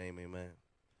Jesus' name, amen.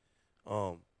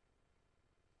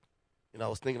 I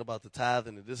was thinking about the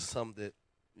tithing, and this is something that,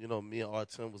 me and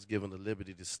Artem was given the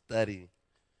liberty to study,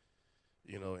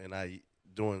 and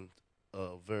during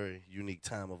a very unique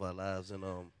time of our lives. And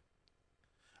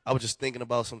I was just thinking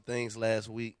about some things last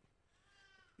week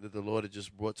that the Lord had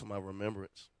just brought to my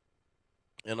remembrance.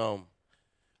 And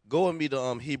go with me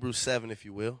to Hebrews 7, if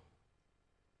you will.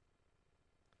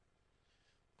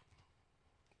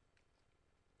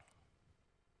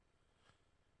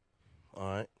 All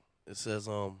right. It says,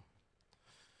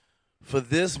 for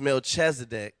this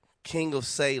Melchizedek, king of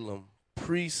Salem,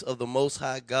 priest of the Most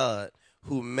High God,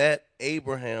 who met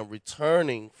Abraham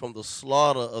returning from the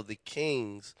slaughter of the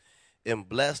kings and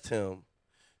blessed him,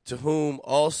 to whom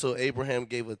also Abraham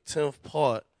gave a 10th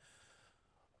part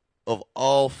of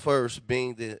all, first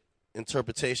being the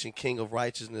interpretation king of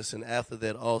righteousness, and after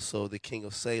that also the king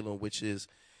of Salem, which is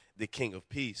the king of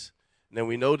peace. Now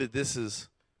we know that this is,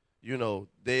 there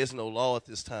is no law at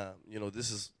this time.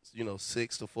 This is,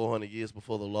 600 to 400 years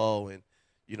before the law, and,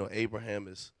 Abraham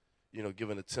is,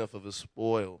 given a 10th of his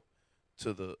spoil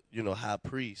to the, high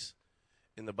priest.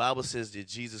 And the Bible says that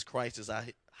Jesus Christ is our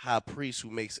high priest who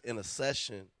makes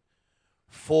intercession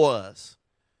for us.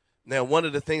 Now, one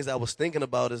of the things I was thinking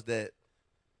about is that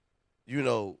you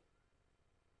know,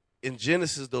 in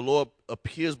Genesis, the Lord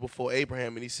appears before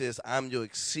Abraham and he says, I'm your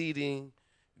exceeding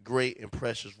great and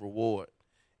precious reward.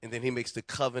 And then he makes the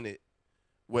covenant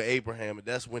with Abraham, and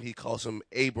that's when he calls him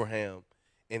Abraham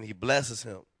and he blesses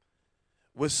him.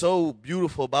 What's so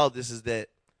beautiful about this is that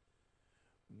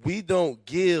we don't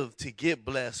give to get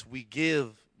blessed. We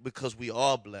give because we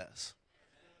are blessed.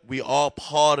 We are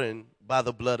pardoned by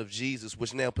the blood of Jesus,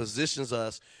 which now positions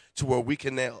us to where we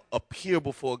can now appear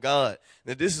before God.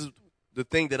 Now, this is the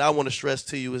thing that I want to stress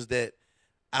to you is that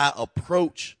our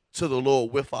approach to the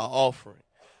Lord with our offering.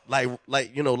 Like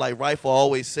Rifle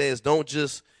always says, don't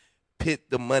just put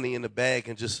the money in the bag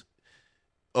and just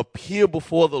appear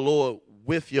before the Lord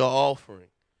with your offering.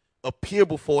 Appear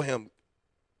before him.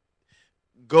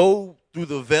 Go through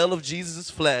the veil of Jesus'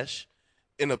 flesh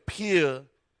and appear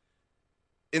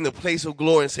in the place of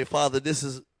glory and say, Father, this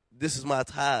is my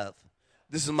tithe.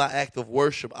 This is my act of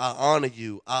worship. I honor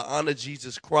you. I honor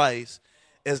Jesus Christ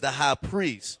as the high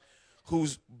priest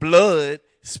whose blood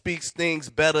speaks things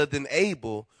better than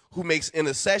Abel, who makes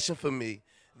intercession for me.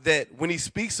 That when he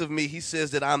speaks of me, he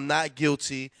says that I'm not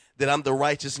guilty, that I'm the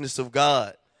righteousness of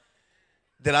God,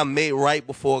 that I'm made right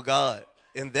before God.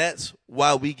 And that's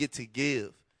why we get to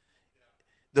give.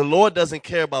 The Lord doesn't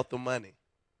care about the money.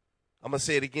 I'm going to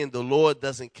say it again. The Lord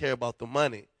doesn't care about the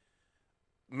money.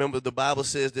 Remember, the Bible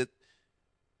says that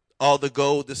all the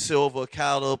gold, the silver,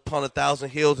 cattle upon 1,000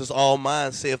 hills is all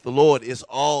mine, saith the Lord. It's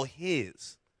all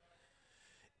his.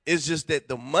 It's just that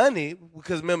the money,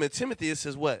 because remember in Timothy it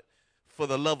says what? For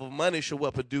the love of money shall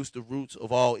what produce the roots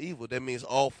of all evil. That means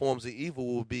all forms of evil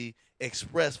will be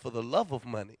expressed for the love of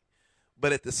money.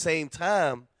 But at the same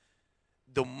time,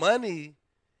 the money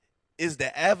is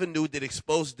the avenue that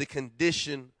exposes the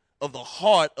condition of the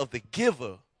heart of the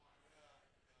giver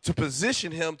to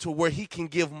position him to where he can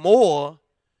give more,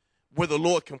 where the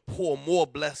Lord can pour more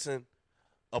blessing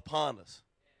upon us.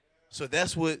 So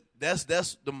that's the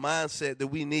mindset that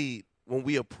we need when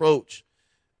we approach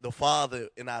the Father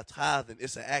in our tithing.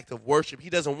 It's an act of worship.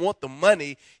 He doesn't want the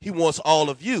money. He wants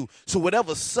all of you. So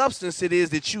whatever substance it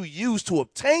is that you use to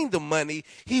obtain the money,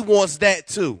 he wants that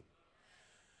too.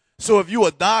 So if you're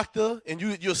a doctor and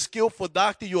you're a skillful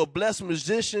doctor, you're a blessed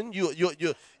musician, you're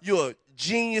a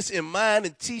genius in mind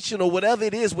and teaching or whatever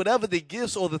it is, whatever the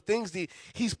gifts or the things that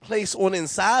he's placed on the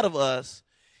inside of us,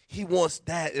 he wants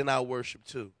that in our worship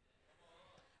too.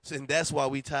 So, and that's why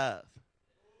we tithe.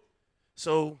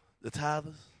 So the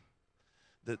tithers,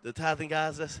 the tithing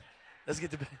guys, let's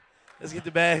get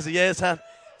the bags. Yeah, it's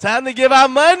time to give our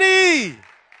money.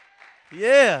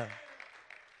 Yeah.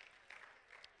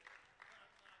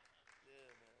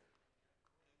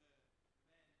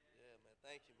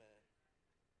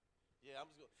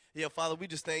 Yeah, Father, we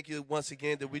just thank you once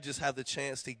again that we just have the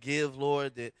chance to give,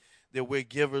 Lord, that we're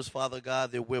givers, Father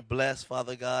God, that we're blessed,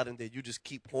 Father God, and that you just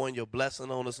keep pouring your blessing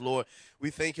on us, Lord. We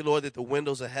thank you, Lord, that the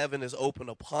windows of heaven is open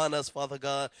upon us, Father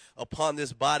God, upon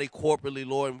this body corporately,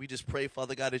 Lord, and we just pray,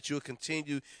 Father God, that you'll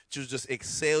continue to just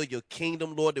excel your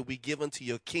kingdom, Lord, that we give unto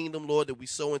your kingdom, Lord, that we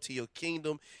sow into your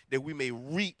kingdom, that we may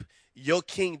reap your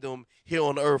kingdom here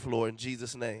on earth, Lord, in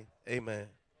Jesus' name. Amen.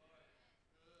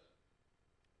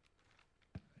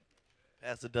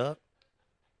 Pastor Doug.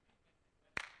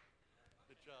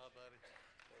 Good job, buddy.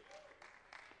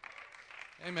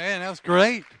 Hey, man, that was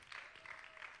great.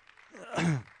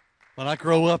 When I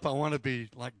grow up, I want to be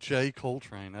like Jay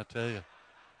Coltrane, I tell you.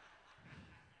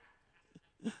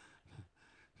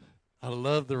 I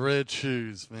love the red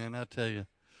shoes, man, I tell you.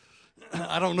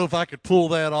 I don't know if I could pull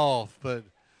that off, but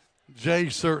Jay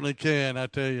certainly can, I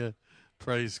tell you.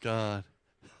 Praise God.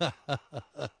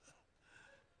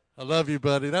 I love you,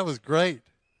 buddy. That was great.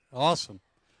 Awesome.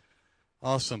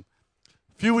 A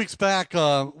few weeks back,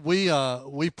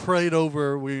 we prayed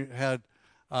over. We had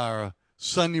our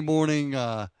Sunday morning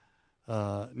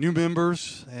new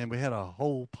members, and we had a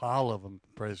whole pile of them,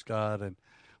 praise God. And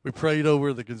we prayed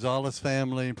over the Gonzalez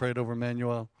family and prayed over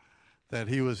Manuel that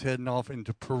he was heading off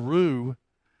into Peru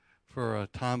for a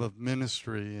time of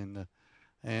ministry.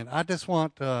 And I just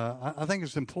want, I think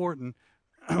it's important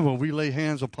when we lay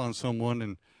hands upon someone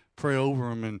and pray over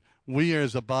them, and we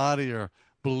as a body are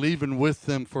believing with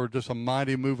them for just a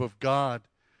mighty move of God.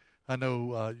 I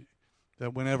know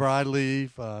that whenever I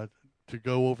leave to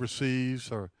go overseas,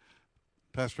 or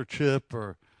Pastor Chip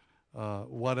or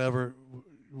whatever,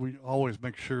 we always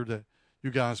make sure that you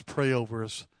guys pray over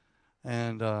us,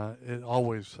 and it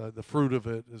always the fruit of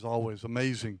it is always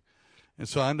amazing. And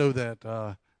so I know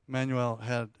that Manuel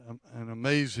had an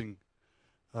amazing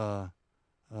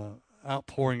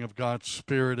outpouring of God's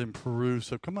Spirit in Peru.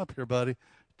 So come up here, buddy.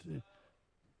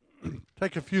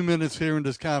 Take a few minutes here and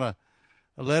just kind of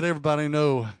let everybody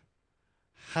know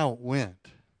how it went.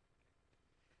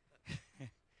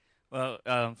 Well,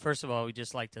 first of all, we'd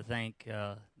just like to thank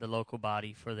the local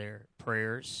body for their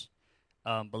prayers.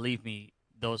 Believe me,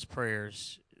 those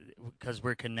prayers, because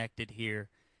we're connected here,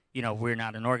 we're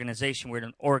not an organization, we're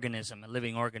an organism, a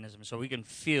living organism, so we can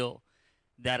feel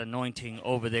that anointing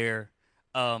over there.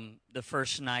 The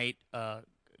first night,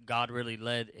 God really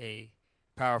led a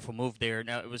powerful move there.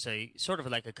 Now, it was a sort of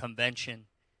like a convention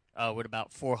with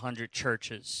about 400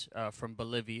 churches from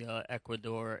Bolivia,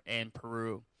 Ecuador, and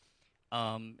Peru.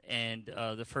 And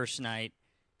the first night,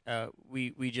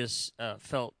 we just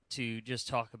felt to just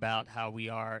talk about how we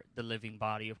are the living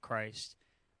body of Christ.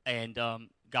 And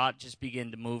God just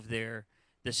began to move there.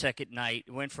 The second night,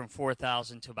 it went from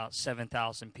 4,000 to about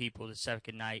 7,000 people the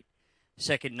second night.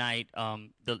 Second night,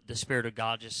 the Spirit of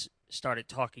God just started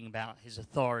talking about His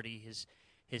authority,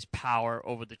 His power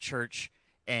over the church.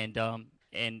 And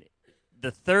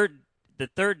the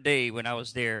third day when I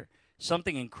was there,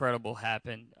 something incredible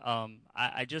happened.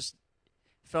 I just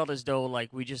felt as though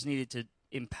like we just needed to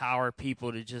empower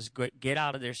people to just get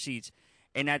out of their seats.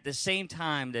 And at the same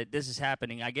time that this is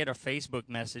happening, I get a Facebook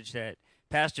message that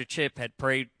Pastor Chip had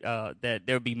prayed that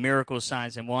there would be miracles,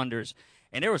 signs, and wonders.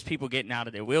 And there was people getting out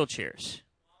of their wheelchairs.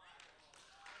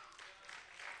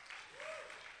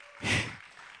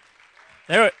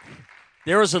 There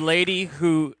was a lady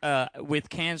who, with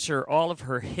cancer, all of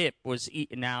her hip was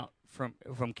eaten out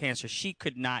from cancer. She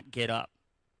could not get up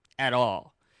at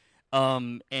all.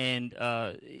 I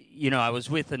was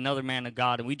with another man of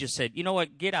God, and we just said, you know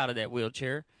what, get out of that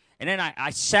wheelchair. And then I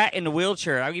sat in the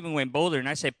wheelchair. I even went bolder, and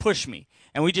I said, push me.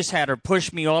 And we just had her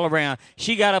push me all around.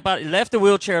 She got up, left the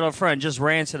wheelchair up front, and just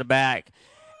ran to the back.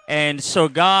 And so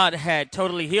God had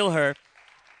totally healed her.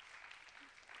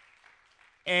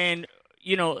 And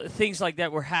things like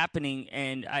that were happening,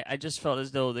 and I just felt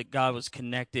as though that God was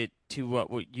connected to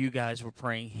what you guys were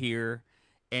praying here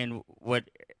and what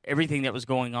everything that was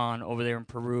going on over there in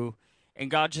Peru. And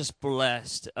God just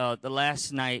blessed. The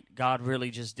last night, God really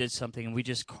just did something, and we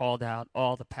just called out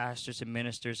all the pastors and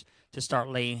ministers to start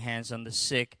laying hands on the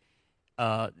sick.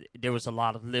 There was a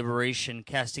lot of liberation,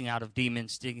 casting out of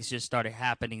demons. Things just started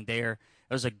happening there.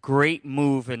 It was a great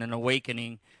move and an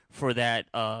awakening for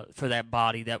that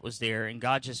body that was there, and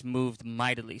God just moved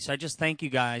mightily. So I just thank you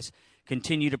guys.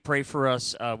 Continue to pray for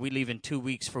us. We leave in 2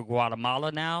 weeks for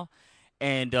Guatemala now,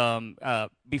 and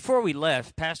before we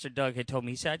left, Pastor Doug had told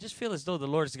me, he said, I just feel as though the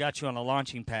Lord has got you on a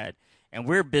launching pad, and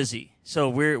we're busy. So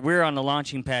we're on the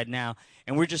launching pad now,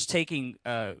 and we're just taking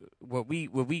what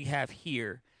we have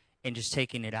here and just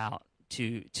taking it out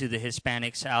to the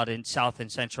Hispanics out in South and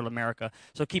Central America.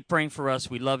 So keep praying for us.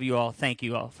 We love you all. Thank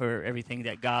you all for everything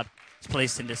that God has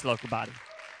placed in this local body.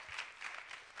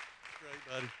 Great,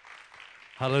 buddy.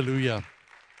 Hallelujah.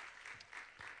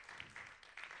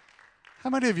 How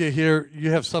many of you here,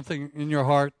 you have something in your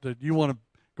heart that you want to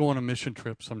go on a mission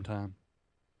trip sometime?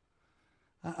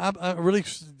 I really,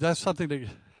 that's something that,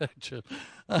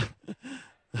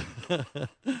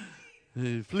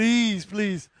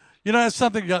 please. That's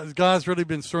something God's really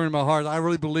been stirring in my heart. I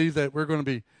really believe that we're going to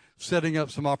be setting up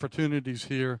some opportunities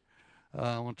here.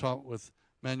 I want to talk with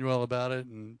Manuel about it,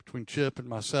 and between Chip and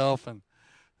myself and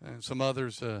some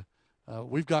others.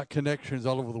 We've got connections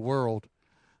all over the world,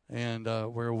 and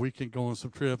where we can go on some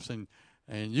trips, and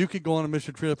you can go on a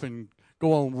mission trip and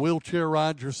go on wheelchair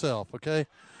rides yourself, okay?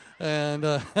 And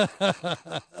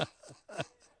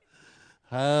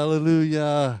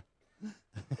hallelujah.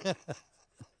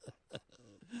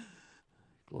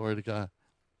 Glory to God.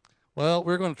 Well,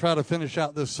 we're going to try to finish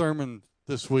out this sermon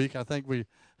this week. I think we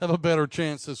have a better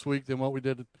chance this week than what we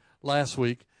did last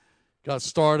week. Got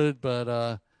started,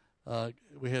 but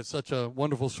we had such a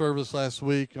wonderful service last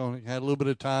week. Only had a little bit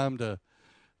of time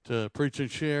to preach and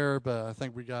share, but I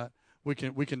think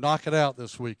we can knock it out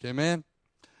this week. Amen.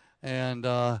 And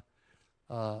we're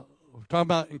talking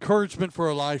about encouragement for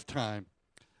a lifetime.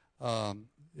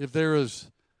 If there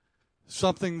is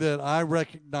something that I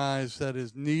recognize that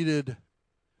is needed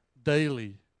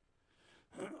daily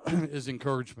is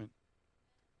encouragement.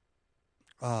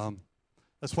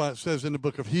 That's why it says in the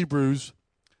book of Hebrews,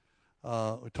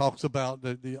 it talks about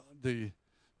the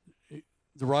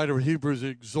writer of Hebrews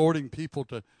exhorting people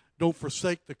to don't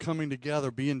forsake the coming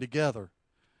together, being together.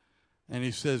 And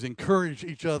he says, encourage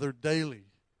each other daily.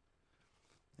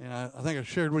 And I think I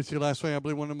shared with you last week, I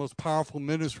believe one of the most powerful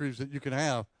ministries that you can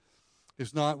have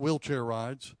is not wheelchair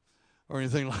rides or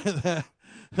anything like that,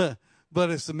 but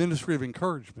it's the ministry of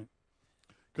encouragement.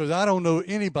 Because I don't know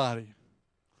anybody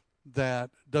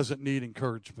that doesn't need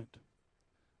encouragement.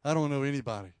 I don't know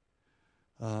anybody.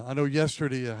 I know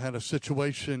yesterday I had a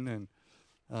situation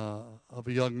of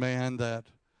a young man that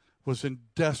was in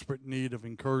desperate need of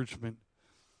encouragement,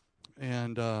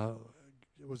 and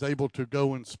was able to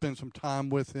go and spend some time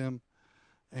with him,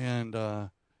 and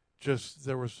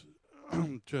there was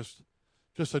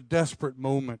just a desperate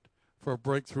moment for a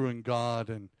breakthrough in God,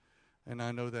 and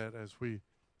I know that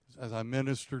as I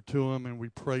ministered to him and we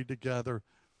prayed together,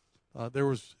 there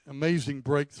was amazing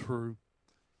breakthrough,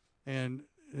 and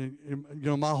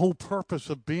my whole purpose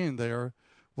of being there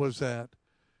was that,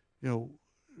 I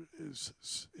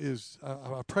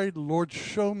prayed, Lord,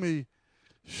 show me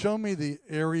the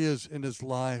areas in his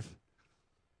life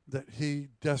that he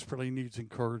desperately needs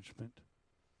encouragement.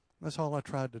 That's all I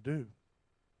tried to do.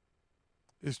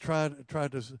 Is try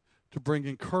to bring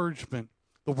encouragement,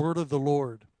 the word of the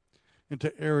Lord,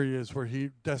 into areas where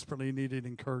he desperately needed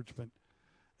encouragement,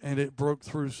 and it broke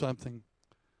through something.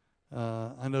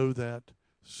 I know that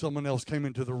someone else came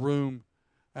into the room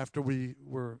after we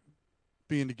were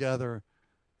being together,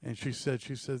 and she said,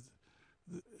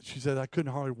 I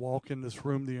couldn't hardly walk in this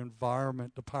room. The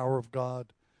environment, the power of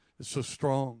God is so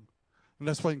strong. And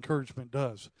that's what encouragement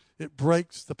does. It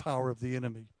breaks the power of the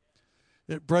enemy.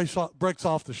 It breaks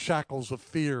off the shackles of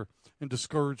fear and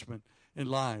discouragement in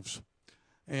lives.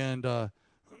 And a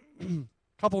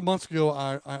couple of months ago,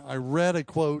 I read a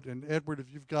quote, and Edward,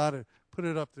 if you've got it, put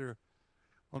it up there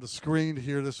on the screen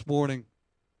here this morning.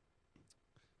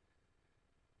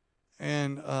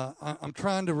 And I'm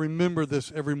trying to remember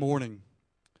this every morning.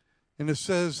 And it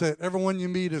says that everyone you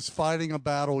meet is fighting a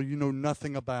battle you know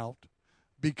nothing about.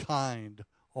 Be kind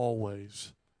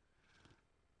always.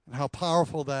 And how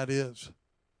powerful that is.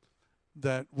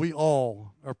 That we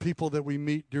all are people that we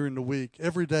meet during the week.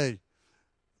 Every day,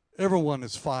 everyone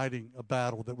is fighting a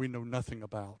battle that we know nothing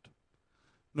about.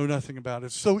 Know nothing about.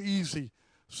 It's so easy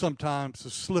sometimes to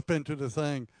slip into the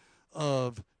thing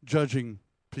of judging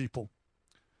people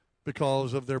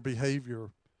because of their behavior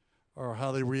or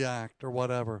how they react or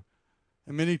whatever.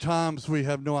 And many times we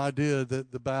have no idea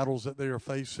that the battles that they are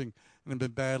facing and have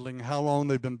been battling, how long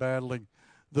they've been battling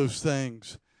those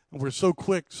things. And we're so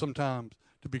quick sometimes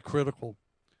to be critical,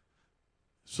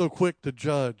 so quick to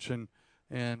judge, and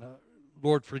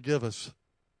Lord, forgive us.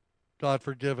 God,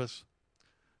 forgive us.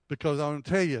 Because I want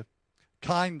to tell you,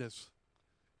 kindness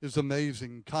is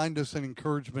amazing. Kindness and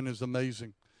encouragement is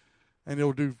amazing. And it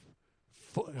will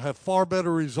have far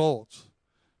better results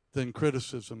than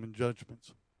criticism and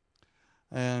judgments.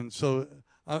 And so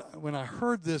when I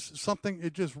heard this,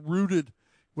 it just rooted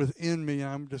within me.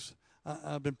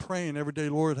 I've been praying every day,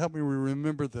 Lord, help me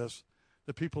remember this,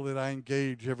 the people that I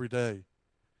engage every day,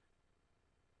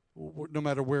 no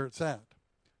matter where it's at.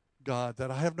 God, that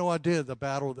I have no idea the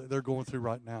battle that they're going through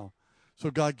right now.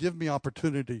 So, God, give me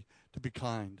opportunity to be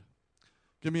kind.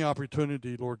 Give me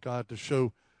opportunity, Lord God, to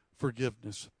show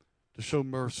forgiveness, to show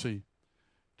mercy,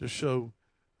 to show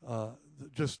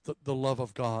just the love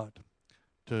of God,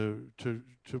 to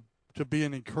be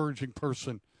an encouraging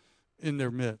person in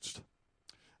their midst.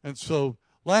 And so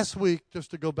last week, just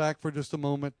to go back for just a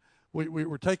moment, we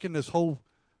were taking this whole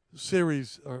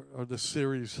series, or this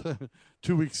series,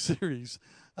 2-week series,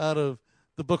 out of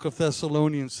the book of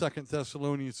Thessalonians, 2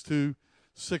 Thessalonians 2,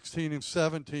 16 and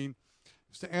 17.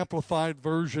 It's the Amplified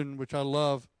Version, which I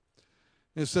love.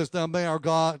 It says, now may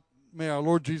our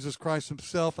Lord Jesus Christ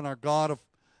himself and our God,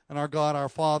 our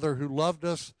Father, who loved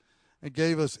us and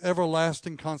gave us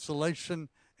everlasting consolation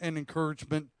and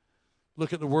encouragement.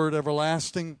 Look at the word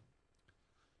everlasting.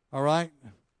 All right?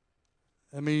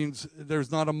 That means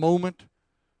there's not a moment,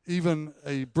 even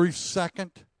a brief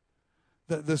second,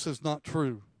 that this is not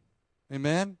true.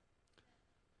 Amen?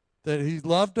 That he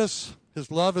loved us.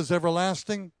 His love is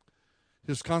everlasting.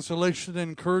 His consolation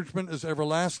and encouragement is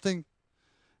everlasting.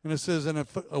 And it says, in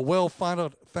a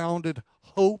well-founded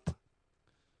hope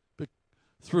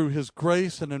through his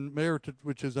grace and unmerited,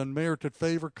 which is unmerited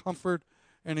favor, comfort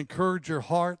and encourage your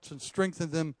hearts and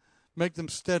strengthen them, make them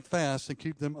steadfast and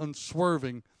keep them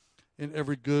unswerving in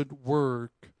every good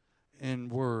work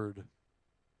and word.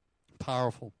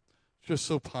 Powerful. Just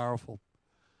so powerful.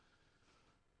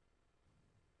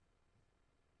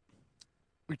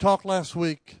 We talked last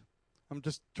week. I'm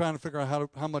just trying to figure out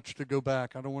how much to go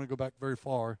back. I don't want to go back very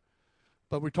far.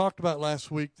 But we talked about last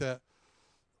week that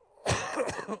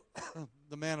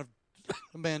the man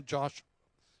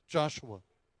Joshua.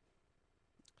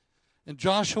 And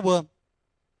Joshua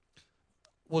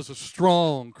was a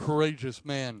strong, courageous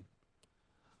man.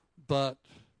 But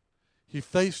he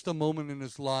faced a moment in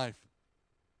his life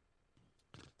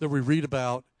that we read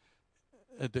about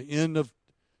at the end of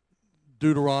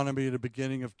Deuteronomy, at the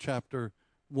beginning of chapter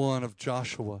 1 of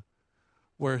Joshua,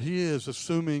 where he is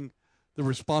assuming the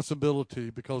responsibility,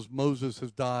 because Moses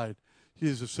has died, he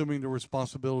is assuming the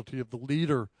responsibility of the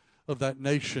leader of that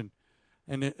nation.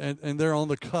 And they're on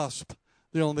the cusp.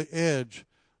 They're on the edge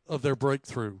of their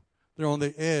breakthrough. They're on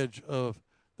the edge of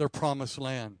their promised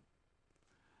land.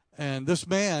 And this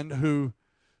man who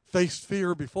faced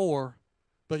fear before,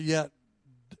 but yet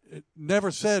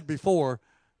never said before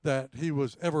that he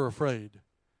was ever afraid.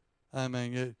 I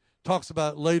mean, it talks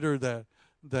about later that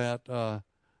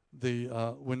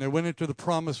when they went into the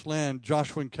promised land,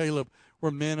 Joshua and Caleb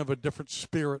were men of a different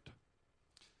spirit.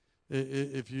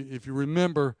 If you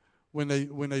remember when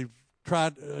they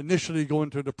tried initially go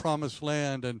into the promised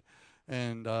land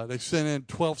and they sent in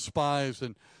 12 spies,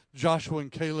 and Joshua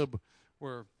and Caleb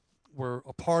were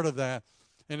a part of that,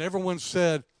 and everyone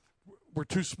said, we're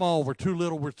too small, we're too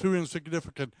little, we're too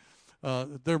insignificant.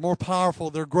 They're more powerful,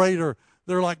 they're greater,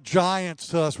 they're like giants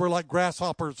to us, we're like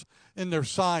grasshoppers in their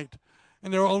sight.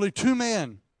 And there were only two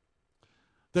men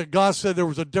that God said there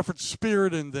was a different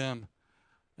spirit in them.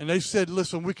 And they said,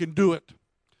 listen, we can do it.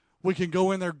 We can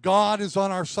go in there. God is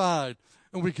on our side,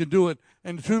 and we can do it.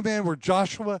 And the two men were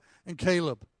Joshua and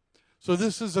Caleb. So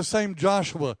this is the same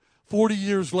Joshua 40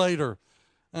 years later.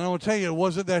 And I want to tell you, it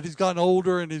wasn't that he's gotten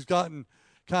older and he's gotten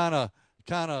kind of,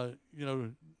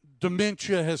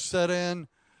 dementia has set in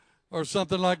or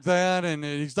something like that, and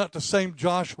he's not the same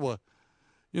Joshua.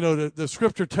 The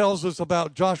scripture tells us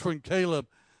about Joshua and Caleb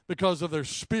because of their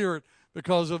spirit,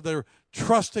 because of their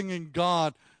trusting in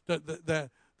God, that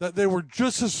they were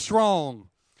just as strong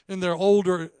in their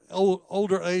older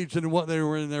age than what they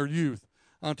were in their youth.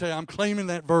 I'll tell you, I'm claiming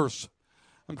that verse.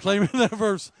 I'm claiming that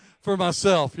verse for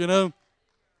myself, But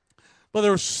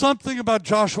there was something about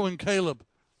Joshua and Caleb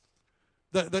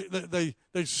that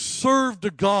they served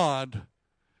a God,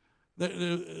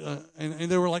 and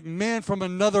they were like men from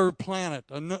another planet,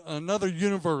 another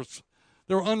universe.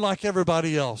 They were unlike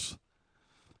everybody else.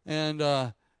 And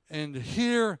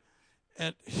here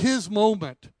at his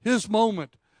moment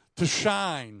to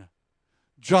shine,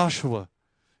 Joshua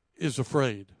is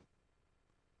afraid.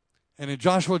 And in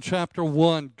Joshua chapter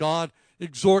 1, God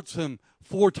exhorts him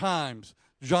 4 times,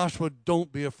 Joshua,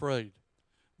 don't be afraid.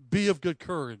 Be of good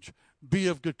courage. Be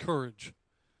of good courage.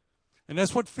 And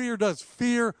that's what fear does.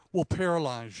 Fear will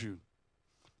paralyze you.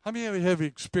 How many of you have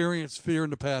experienced fear in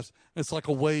the past? It's like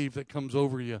a wave that comes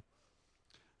over you.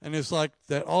 And it's like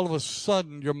that all of a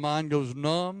sudden your mind goes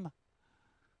numb.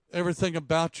 Everything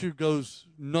about you goes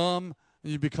numb,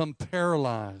 and you become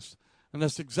paralyzed. And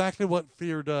that's exactly what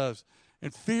fear does.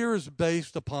 And fear is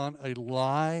based upon a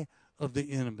lie of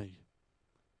the enemy.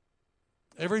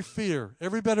 Every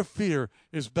bit of fear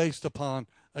is based upon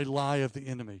a lie of the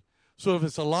enemy. So if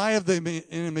it's a lie of the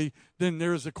enemy, then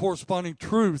there is a corresponding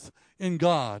truth in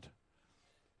God.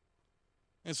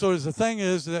 And so the thing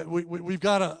is that we've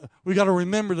got to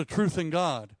remember the truth in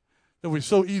God that we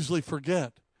so easily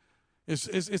forget.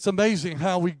 It's amazing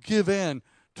how we give in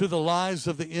to the lies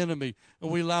of the enemy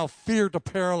and we allow fear to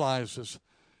paralyze us.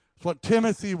 It's what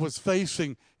Timothy was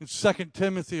facing in 2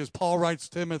 Timothy as Paul writes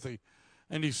Timothy.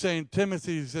 And he's saying,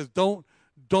 Timothy, he says, don't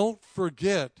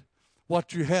forget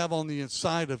what you have on the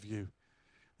inside of you.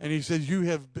 And he says, you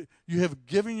have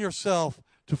given yourself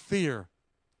to fear.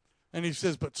 And he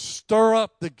says, but stir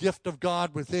up the gift of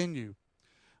God within you.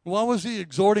 Why was he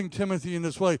exhorting Timothy in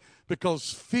this way?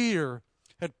 Because fear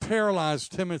had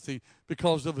paralyzed Timothy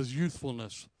because of his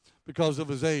youthfulness, because of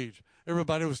his age.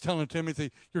 Everybody was telling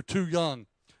Timothy, you're too young.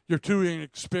 You're too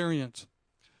inexperienced.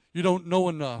 You don't know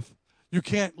enough. You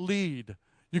can't lead.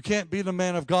 You can't be the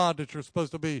man of God that you're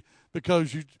supposed to be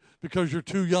because you're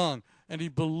too young. And he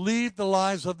believed the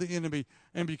lies of the enemy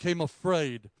and became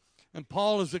afraid. And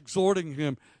Paul is exhorting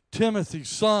him, Timothy,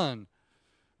 son,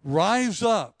 rise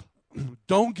up.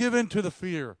 Don't give in to the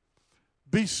fear.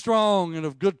 Be strong and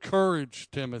of good courage,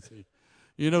 Timothy.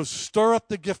 Stir up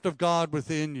the gift of God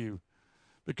within you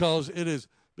because it is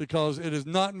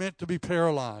not meant to be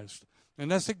paralyzed.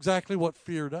 And that's exactly what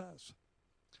fear does.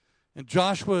 And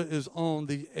Joshua is on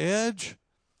the edge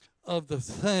of the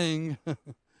thing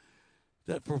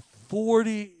that for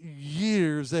 40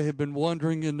 years they have been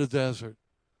wandering in the desert.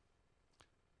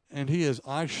 And he is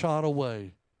eye-shot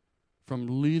away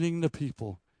from leading the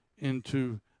people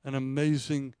into an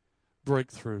amazing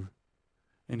breakthrough.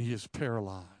 And he is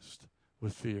paralyzed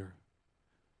with fear.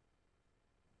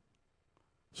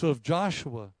 So if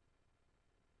Joshua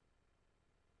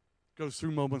goes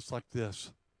through moments like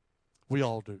this, we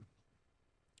all do.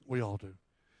 We all do.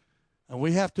 And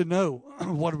we have to know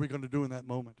what are we going to do in that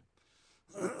moment.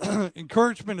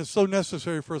 Encouragement is so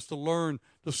necessary for us to learn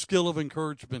the skill of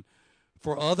encouragement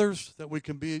for others, that we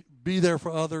can be there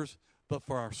for others, but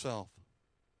for ourselves.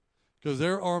 Because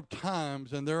there are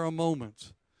times and there are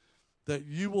moments that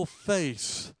you will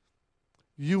face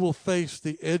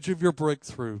the edge of your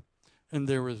breakthrough, and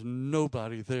there is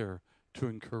nobody there to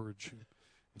encourage you.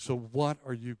 So what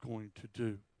are you going to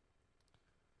do?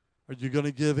 Are you going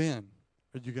to give in?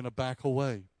 Are you going to back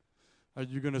away? Are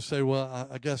you going to say, well,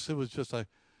 I guess it was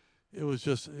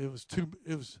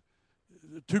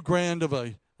too grand of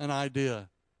an idea.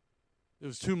 It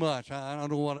was too much. I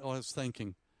don't know what I was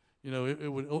thinking.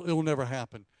 It will never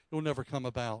happen. It will never come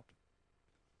about.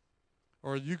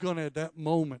 Or are you going to, at that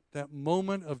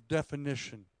moment of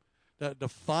definition, that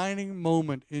defining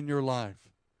moment in your life,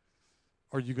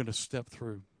 are you going to step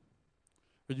through?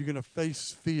 Are you going to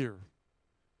face fear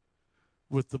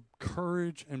with the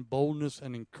courage and boldness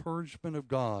and encouragement of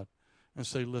God and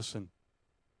say, listen,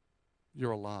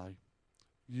 you're alive.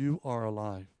 You are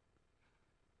alive.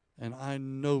 And I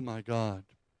know my God.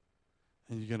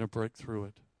 And you're going to break through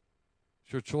it.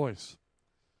 It's your choice.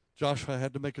 Joshua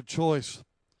had to make a choice.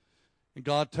 And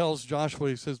God tells Joshua,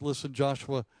 he says, listen,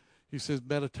 Joshua, he says,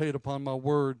 meditate upon my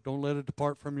word. Don't let it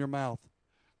depart from your mouth.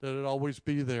 Let it always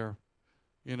be there.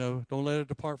 Don't let it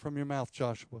depart from your mouth,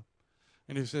 Joshua.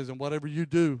 And he says, and whatever you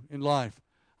do in life,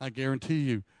 I guarantee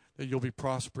you that you'll be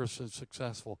prosperous and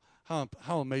successful.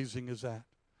 How amazing is that?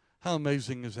 How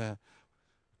amazing is that?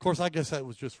 Of course, I guess that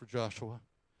was just for Joshua.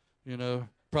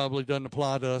 Probably doesn't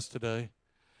apply to us today.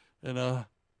 And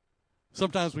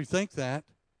sometimes we think that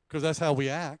because that's how we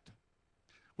act.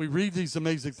 We read these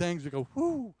amazing things. We go,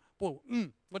 whoo, whoa,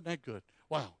 wasn't that good?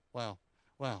 Wow.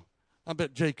 I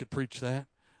bet Jay could preach that.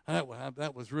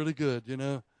 That was really good,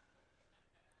 And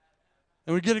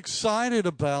we get excited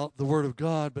about the Word of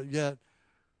God, but yet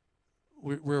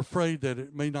we're afraid that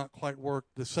it may not quite work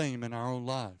the same in our own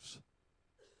lives.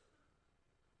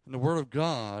 And the Word of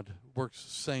God works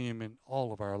the same in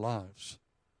all of our lives.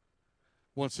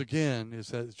 Once again,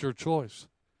 it's your choice.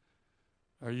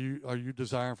 Are you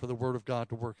desiring for the Word of God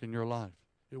to work in your life?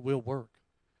 It will work.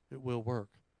 It will work.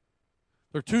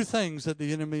 There are two things that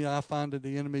I find that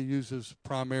the enemy uses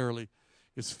primarily.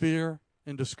 It's fear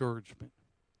and discouragement.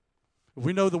 If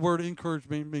we know the word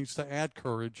encouragement means to add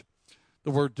courage,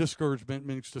 the word discouragement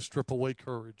means to strip away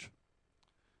courage,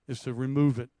 is to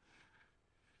remove it.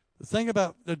 The thing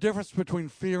about the difference between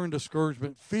fear and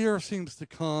discouragement, fear seems to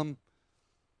come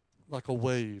like a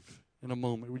wave in a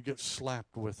moment. We get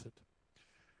slapped with it.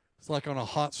 It's like on a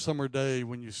hot summer day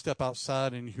when you step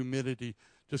outside and humidity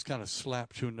just kind of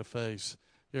slaps you in the face.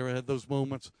 You ever had those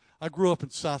moments? I grew up in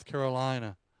South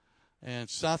Carolina, and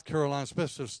South Carolina,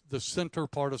 especially the center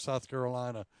part of South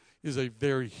Carolina, is a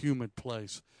very humid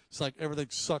place. It's like everything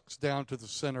sucks down to the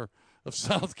center of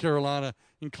South Carolina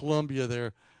in Columbia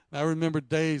there. And I remember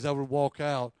days I would walk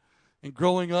out, and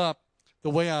growing up, the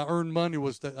way I earned money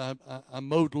was that I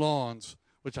mowed lawns,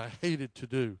 which I hated to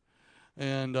do.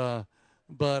 And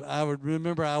but I would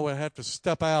remember I would have to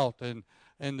step out, and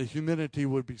the humidity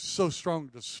would be so strong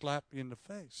to slap me in the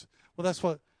face. Well, that's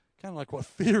kind of like what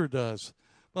fear does.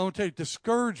 But I want to tell you,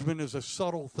 discouragement is a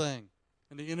subtle thing,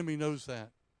 and the enemy knows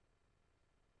that.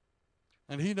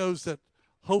 And he knows that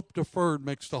hope deferred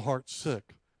makes the heart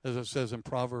sick, as it says in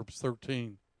Proverbs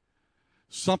 13.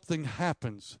 Something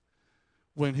happens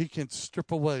when he can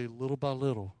strip away little by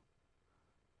little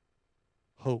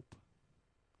hope.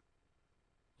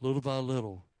 Little by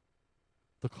little,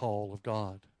 the call of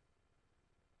God.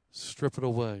 Strip it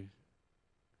away.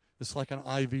 It's like an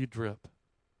IV drip,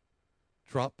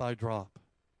 drop by drop.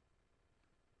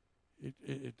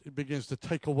 It begins to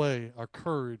take away our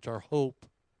courage, our hope,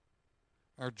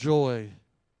 our joy.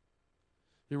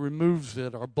 It removes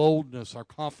it, our boldness, our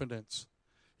confidence.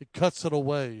 It cuts it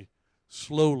away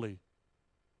slowly.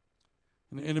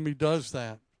 And the enemy does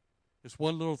that. It's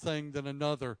one little thing, then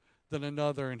another,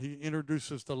 and he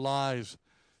introduces the lies.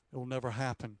 It will never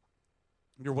happen.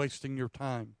 You're wasting your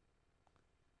time.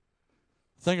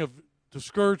 The thing of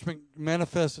discouragement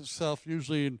manifests itself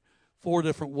usually in 4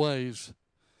 different ways.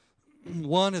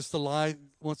 One is the lie,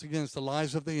 once again, it's the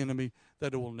lies of the enemy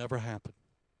that it will never happen.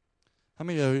 How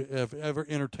many of you have ever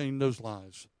entertained those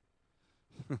lies?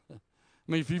 I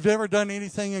mean, if you've ever done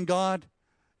anything in God,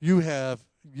 you have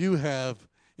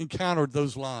encountered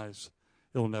those lies.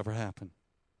 It'll never happen.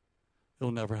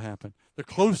 It'll never happen. The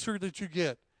closer that you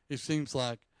get, it seems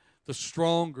like, the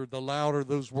stronger, the louder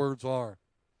those words are.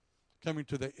 Coming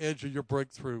to the edge of your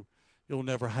breakthrough, it'll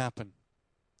never happen.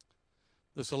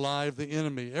 That's a lie of the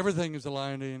enemy. Everything is a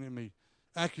lie of the enemy.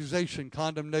 Accusation,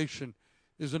 condemnation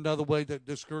is another way that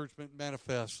discouragement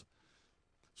manifests,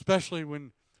 especially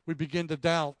when we begin to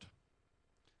doubt.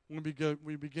 When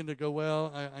we begin to go,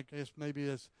 well, I guess maybe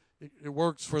it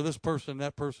works for this person,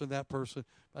 that person, that person.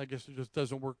 I guess it just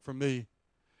doesn't work for me.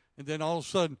 And then all of a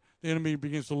sudden, the enemy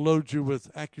begins to load you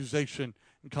with accusation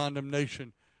and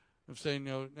condemnation of saying,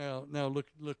 now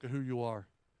look at who you are.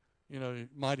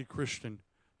 mighty Christian.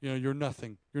 You're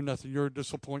nothing. You're nothing. You're a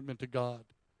disappointment to God.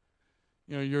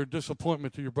 You're a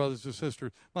disappointment to your brothers and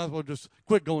sisters. Might as well just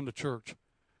quit going to church.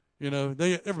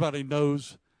 Everybody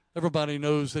knows. Everybody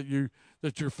knows that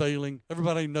you're failing.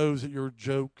 Everybody knows that you're a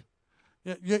joke.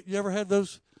 You ever had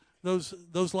those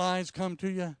lies come to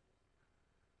you?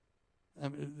 I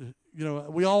mean,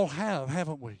 we all have,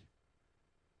 haven't we?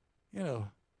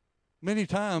 Many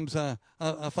times I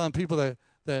find people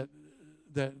that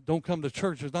don't come to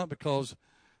church is not because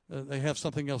they have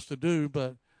something else to do,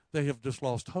 but they have just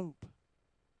lost hope.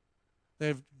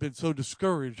 They've been so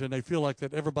discouraged, and they feel like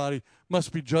that everybody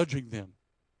must be judging them.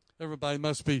 Everybody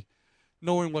must be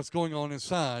knowing what's going on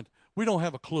inside. We don't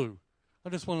have a clue. I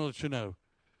just want to let you know.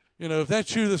 If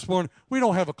that's you this morning, we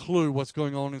don't have a clue what's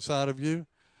going on inside of you.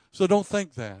 So don't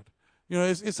think that.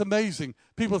 It's amazing.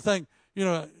 People think,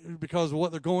 because of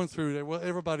what they're going through, well,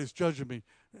 everybody's judging me.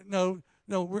 No,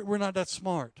 we're not that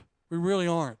smart. We really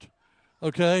aren't.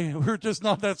 Okay? We're just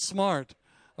not that smart.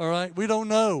 All right? We don't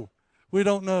know. We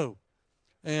don't know.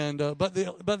 And but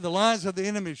the lies of the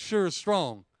enemy sure is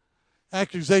strong.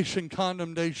 Accusation,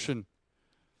 condemnation.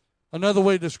 Another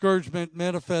way discouragement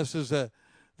manifests is that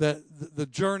the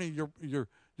journey,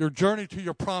 your journey to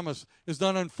your promise is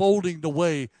not unfolding the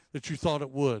way that you thought it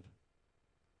would.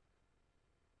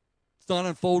 It's not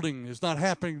unfolding. It's not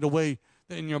happening the way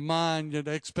that in your mind, the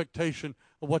expectation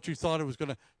of what you thought it was going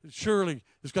to. Surely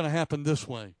it's going to happen this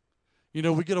way.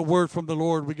 We get a word from the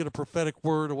Lord. We get a prophetic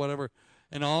word or whatever.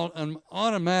 And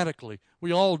automatically,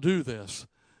 we all do this.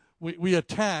 We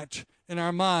attach in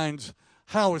our minds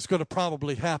how it's going to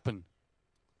probably happen.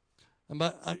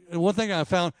 But one thing I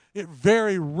found, it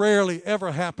very rarely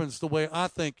ever happens the way I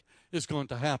think it's going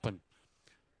to happen.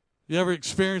 You ever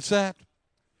experience that?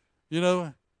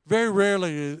 Very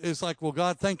rarely it's like, well,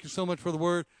 God, thank you so much for the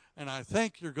word, and I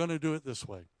think you're going to do it this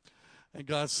way. And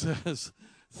God says,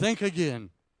 think again,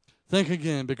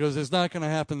 because it's not going to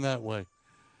happen that way.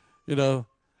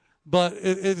 But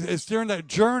it's during that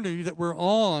journey that we're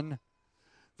on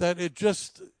that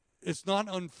it's not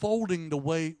unfolding the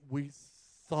way we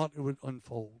thought it would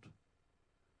unfold.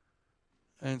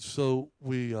 And so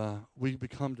we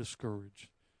become discouraged.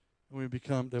 And we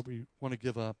become that we want to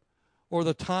give up. Or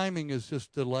the timing is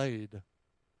just delayed.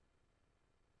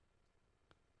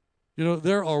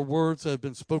 There are words that have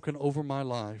been spoken over my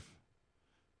life.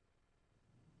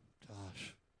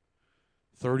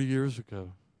 30 years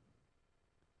ago.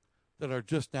 That are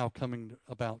just now coming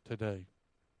about today.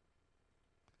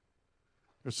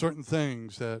 There's certain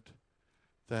things that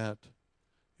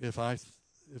if I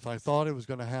thought it was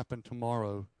going to happen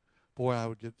tomorrow, boy, I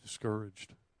would get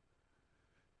discouraged.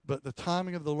 But the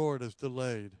timing of the Lord is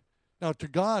delayed. Now, to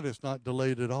God, it's not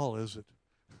delayed at all, is it?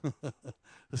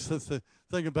 That's the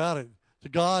thing about it. To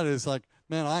God, it's like,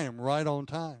 man, I am right on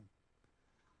time.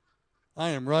 I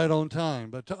am right on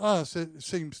time. But to us, it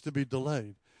seems to be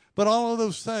delayed. But all of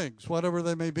those things, whatever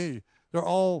they may be, they're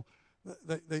all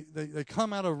they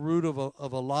come out of root of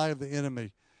a lie of the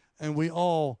enemy, and we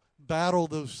all battle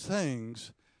those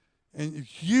things. And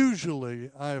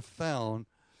usually, I have found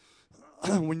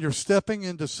when you're stepping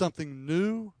into something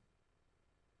new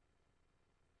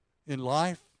in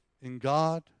life, in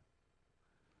God,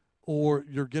 or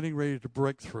you're getting ready to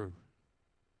break through,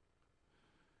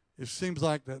 it seems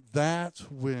like that's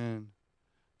when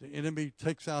the enemy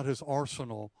takes out his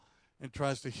arsenal and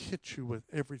tries to hit you with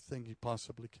everything he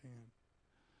possibly can.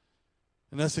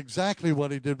 And that's exactly what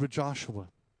he did with Joshua.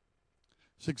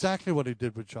 It's exactly what he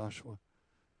did with Joshua.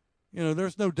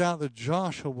 There's no doubt that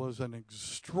Joshua was an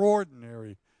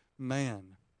extraordinary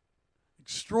man.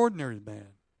 Extraordinary man.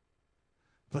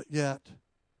 But yet,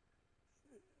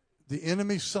 the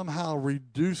enemy somehow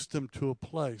reduced him to a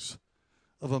place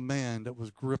of a man that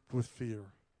was gripped with fear.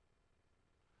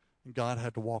 And God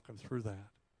had to walk him through that.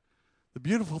 The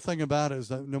beautiful thing about it is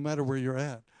that no matter where you're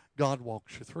at, God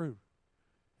walks you through.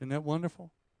 Isn't that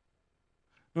wonderful?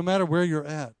 No matter where you're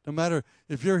at, no matter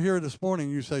if you're here this morning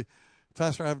and you say,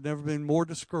 Pastor, I've never been more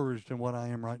discouraged than what I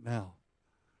am right now.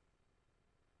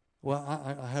 Well,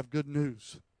 I have good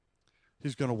news.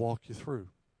 He's going to walk you through.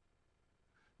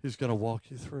 He's going to walk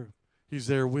you through. He's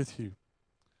there with you.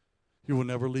 He will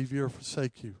never leave you or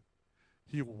forsake you.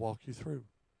 He will walk you through.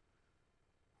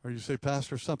 Or you say,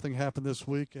 Pastor, something happened this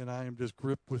week and I am just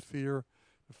gripped with fear.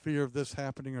 The fear of this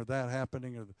happening or that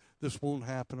happening or this won't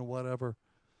happen or whatever.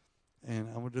 And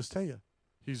I will just tell you,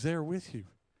 he's there with you.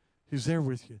 He's there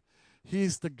with you.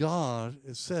 He's the God,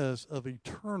 it says, of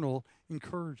eternal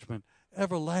encouragement,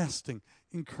 everlasting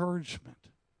encouragement.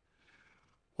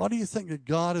 Why do you think that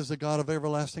God is the God of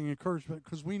everlasting encouragement?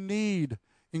 Because we need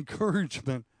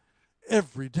encouragement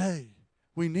every day.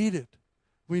 We need it.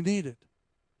 We need it.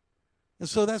 And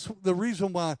so that's the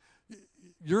reason why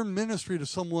your ministry to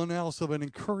someone else of an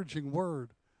encouraging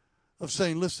word, of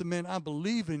saying, listen, man, I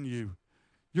believe in you.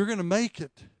 You're going to make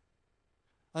it.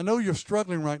 I know you're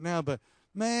struggling right now, but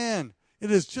man,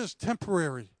 it is just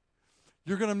temporary.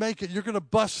 You're going to make it. You're going to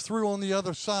bust through on the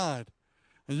other side,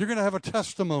 and you're going to have a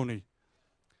testimony.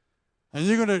 And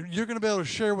you're going to be able to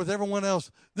share with everyone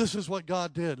else, this is what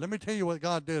God did. Let me tell you what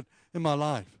God did in my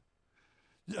life.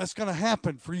 That's going to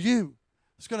happen for you.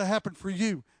 It's going to happen for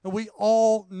you. And we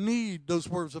all need those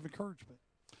words of encouragement.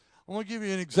 I want to give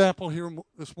you an example here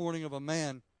this morning of a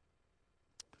man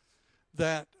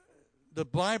that the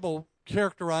Bible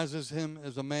characterizes him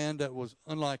as a man that was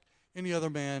unlike any other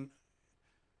man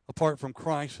apart from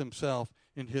Christ himself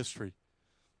in history.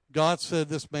 God said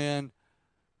this man,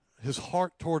 his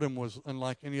heart toward him was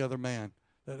unlike any other man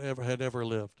that had ever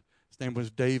lived. His name was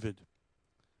David.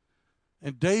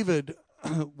 And David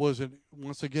was,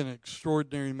 once again, an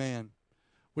extraordinary man.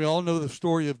 We all know the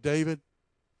story of David.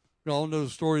 We all know the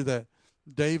story that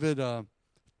David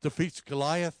defeats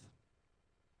Goliath.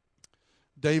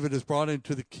 David is brought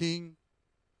into the king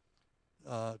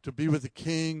to be with the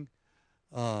king.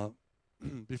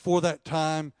 Before that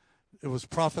time, it was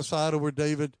prophesied over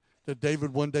David that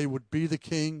David one day would be the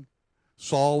king.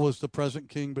 Saul was the present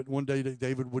king, but one day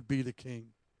David would be the king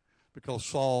because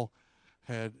Saul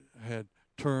had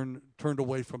turned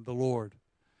away from the Lord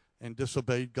and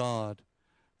disobeyed God.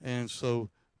 And so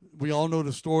we all know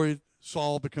the story.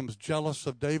 Saul becomes jealous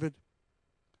of David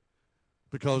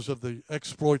because of the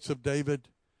exploits of David.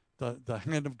 The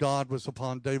hand of God was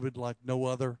upon David like no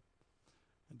other.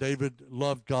 David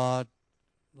loved God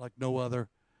like no other.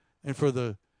 And for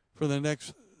the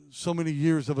next so many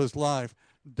years of his life,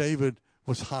 David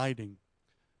was hiding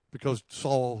because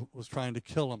Saul was trying to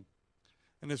kill him.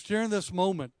 And it's during this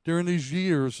moment, during these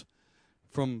years,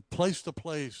 from place to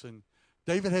place, and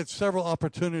David had several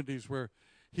opportunities where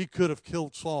he could have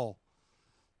killed Saul,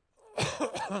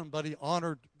 but he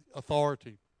honored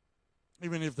authority.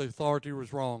 Even if the authority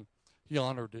was wrong, he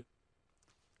honored it,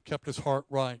 kept his heart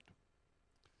right,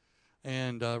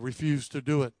 and refused to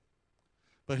do it.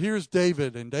 But here's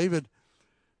David, and David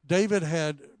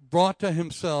had brought to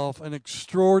himself an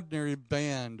extraordinary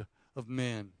band of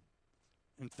men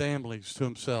and families to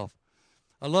himself.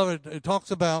 I love it. It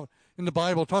talks about, in the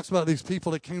Bible, it talks about these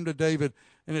people that came to David,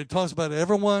 and it talks about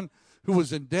everyone who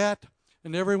was in debt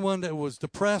and everyone that was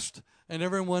depressed and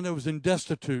everyone that was in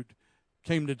destitute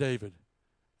came to David.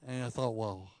 And I thought,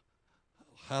 well,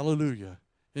 hallelujah.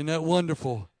 Isn't that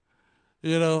wonderful?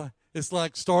 You know, it's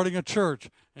like starting a church,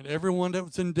 and everyone that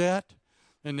was in debt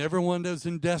and everyone that was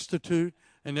in destitute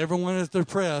and everyone that's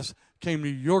depressed came to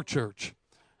your church,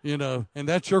 you know, and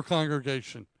that's your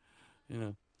congregation, you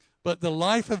know. But the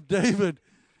life of David,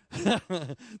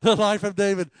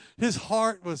 his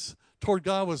heart was toward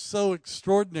God was so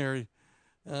extraordinary,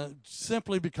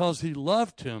 simply because he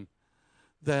loved him,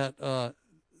 that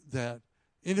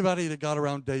anybody that got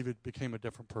around David became a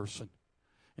different person.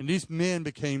 And these men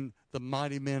became the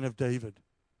mighty men of David.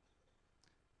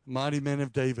 Mighty men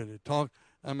of David.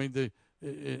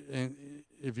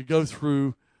 If you go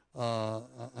through, I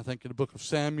think in the book of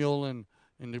Samuel and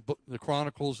in the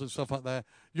Chronicles and stuff like that,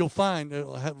 you'll find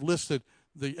it'll have listed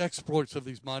the exploits of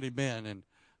these mighty men and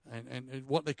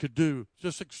what they could do.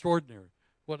 Just extraordinary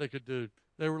what they could do.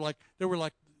 They were like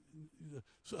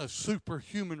a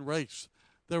superhuman race.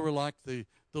 They were like the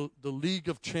League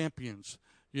of Champions.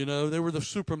 You know, they were the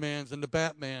Supermans and the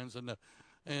Batmans and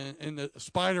the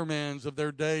Spider-Mans of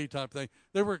their day type thing.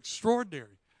 They were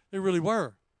extraordinary. They really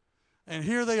were. And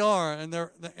here they are, and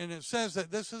it says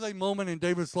that this is a moment in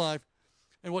David's life,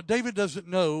 and what David doesn't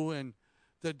know, and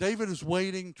that David is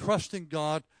waiting, trusting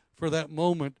God for that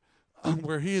moment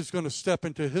where he is going to step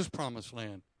into his promised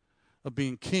land of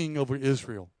being king over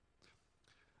Israel.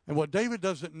 And what David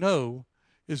doesn't know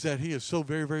is that he is so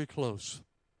very, very close.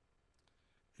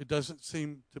 It doesn't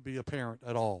seem to be apparent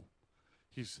at all.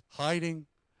 He's hiding.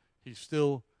 He's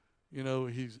still, you know,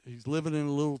 he's living in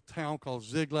a little town called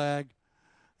Ziklag,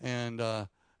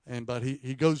 but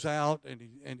he goes out and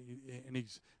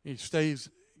he stays,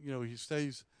 you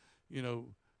know,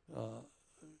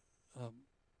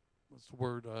 what's the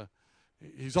word?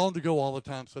 He's on the go all the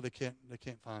time, so they can't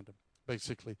find him,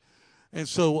 basically. And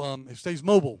so he stays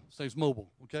mobile,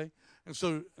 okay? And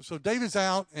so David's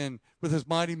out and with his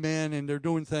mighty men, and they're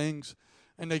doing things,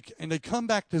 and they come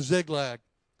back to Ziklag,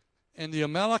 and the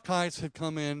Amalekites had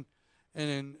come in,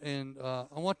 and I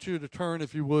want you to turn,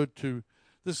 if you would, to,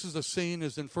 this is a scene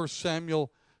is in 1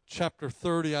 Samuel chapter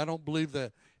 30. I don't believe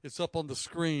that it's up on the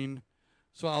screen,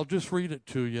 so I'll just read it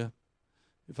to you,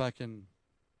 if I can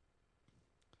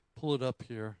pull it up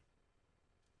here.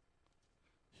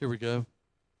 Here we go.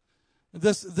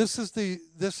 This is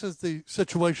the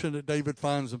situation that David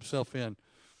finds himself in.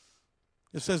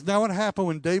 It says, now it happened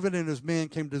when David and his men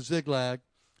came to Ziklag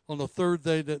on the third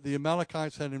day that the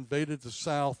Amalekites had invaded the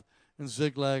south and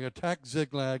Ziklag, attacked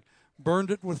Ziklag, burned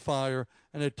it with fire,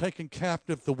 and had taken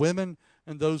captive the women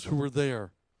and those who were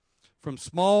there. From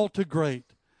small to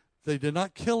great, they did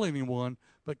not kill anyone,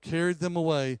 but carried them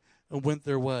away and went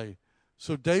their way.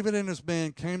 So David and his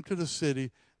men came to the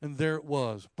city, and there it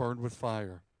was, burned with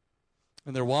fire.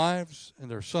 And their wives and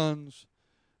their sons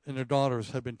and their daughters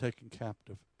had been taken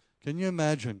captive. Can you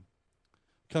imagine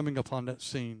coming upon that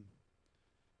scene?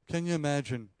 Can you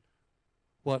imagine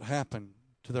what happened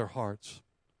to their hearts?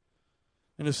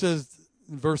 And it says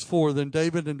in verse 4, then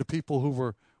David and the people who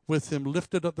were with him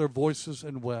lifted up their voices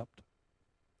and wept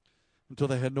until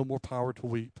they had no more power to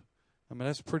weep. I mean,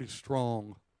 that's pretty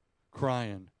strong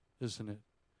crying, isn't it?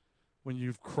 When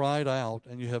you've cried out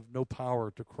and you have no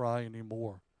power to cry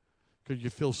anymore because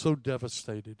you feel so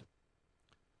devastated.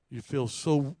 You feel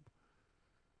so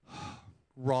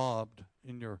robbed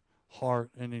in your heart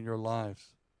and in your lives.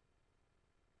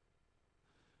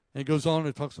 And it goes on,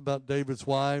 it talks about David's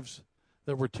wives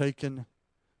that were taken.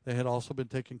 They had also been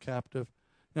taken captive.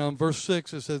 Now in verse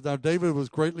 6 it says, now David was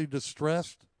greatly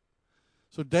distressed.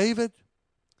 So David,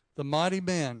 the mighty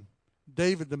man,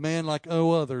 David, the man like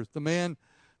no others, the man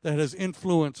that has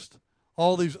influenced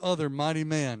all these other mighty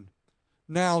men,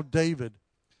 now David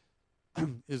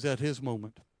is at his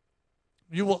moment.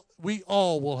 We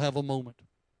all will have a moment,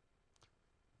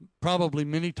 probably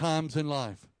many times in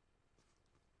life,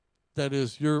 that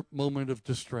is your moment of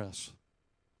distress.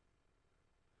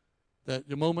 That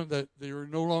the moment that you're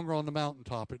no longer on the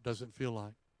mountaintop, it doesn't feel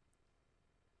like.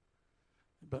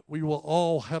 But we will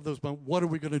all have those moments. What are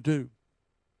we going to do?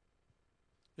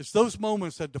 It's those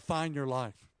moments that define your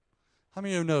life. How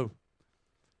many of you know?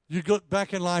 You look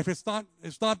back in life, it's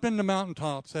not been the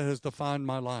mountaintops that has defined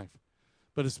my life,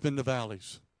 but it's been the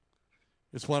valleys.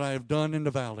 It's what I have done in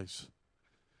the valleys.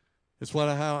 It's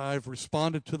how I've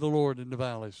responded to the Lord in the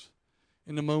valleys,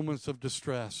 in the moments of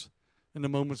distress, in the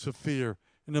moments of fear,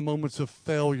 in the moments of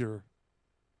failure,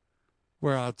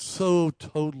 where I so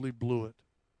totally blew it,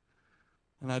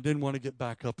 and I didn't want to get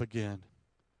back up again.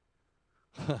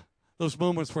 Those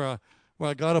moments where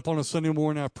I got up on a Sunday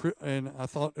morning and I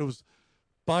thought it was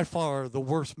by far the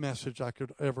worst message I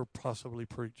could ever possibly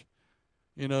preach,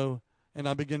 and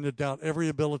I began to doubt every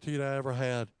ability that I ever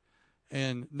had.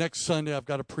 And next Sunday I've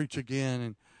got to preach again,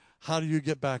 and how do you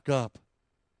get back up?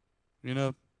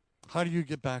 How do you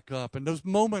get back up? And those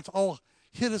moments all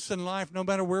hit us in life no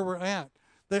matter where we're at.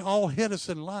 They all hit us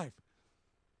in life.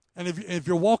 And if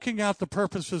you're walking out the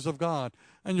purposes of God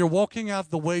and you're walking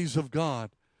out the ways of God,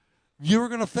 you're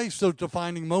going to face those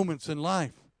defining moments in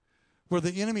life where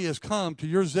the enemy has come to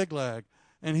your Ziklag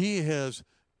and he has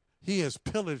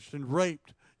pillaged and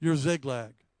raped your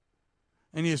Ziklag.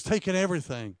 And he has taken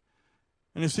everything.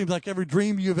 And it seems like every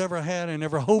dream you've ever had and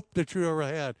every hope that you ever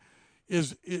had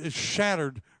is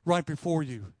shattered right before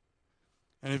you.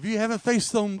 And if you haven't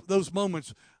faced those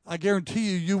moments, I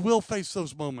guarantee you will face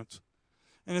those moments.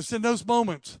 And it's in those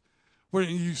moments where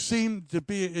you seem to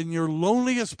be in your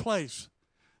loneliest place,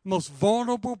 most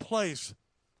vulnerable place.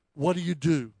 What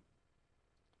do?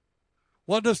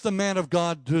 What does the man of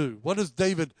God do? What does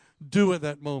David do at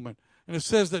that moment? And it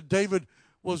says that David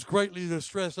was greatly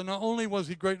distressed. And not only was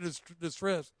he greatly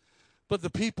distressed, but the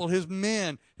people, his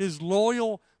men, his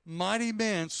loyal, mighty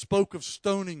men spoke of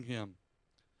stoning him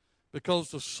because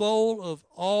the soul of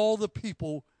all the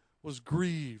people was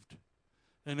grieved,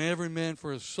 and every man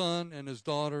for his son and his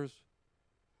daughters.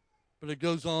 But it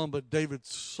goes on, but David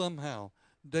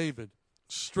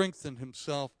strengthened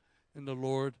himself in the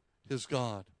Lord his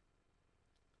God.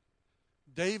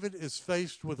 David is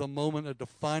faced with a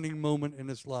defining moment in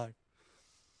his life.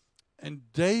 And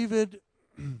David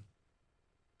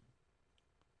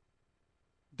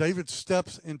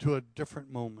steps into a different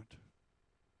moment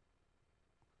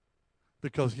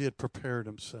because he had prepared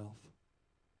himself.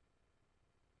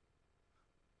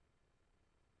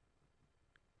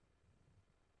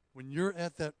 When you're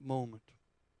at that moment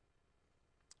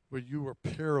where you are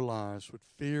paralyzed with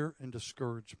fear and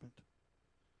discouragement,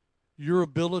 your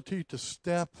ability to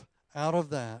step out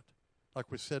of that, like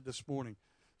we said this morning,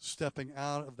 stepping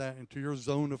out of that into your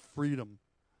zone of freedom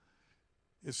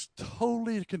is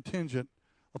totally contingent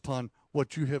upon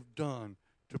what you have done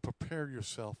to prepare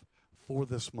yourself for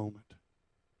this moment.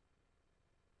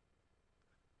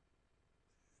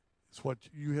 It's what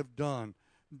you have done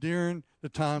during the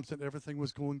times that everything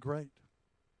was going great.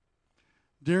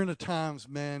 During the times,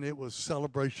 man, it was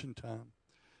celebration time.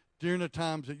 during the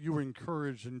times that you were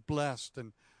encouraged and blessed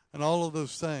and all of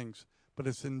those things. But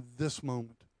it's in this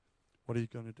moment. What are you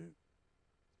going to do?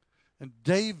 And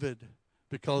David,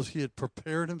 because he had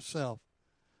prepared himself,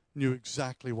 knew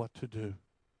exactly what to do.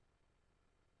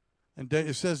 And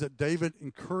it says that David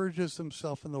encourages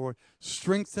himself in the Lord,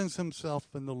 strengthens himself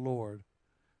in the Lord.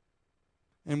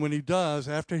 And when he does,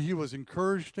 after he was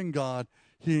encouraged in God,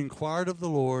 he inquired of the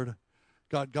Lord,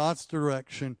 got God's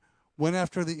direction, went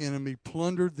after the enemy,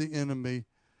 plundered the enemy,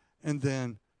 and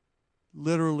then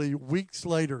literally weeks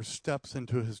later steps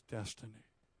into his destiny.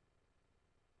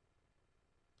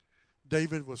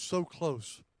 David was so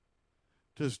close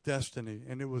to his destiny,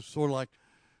 and it was sort of like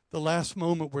the last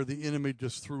moment where the enemy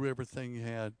just threw everything he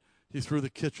had. He threw the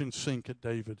kitchen sink at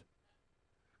David.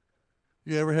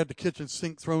 You ever had the kitchen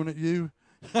sink thrown at you?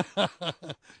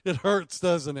 It hurts,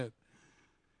 doesn't it?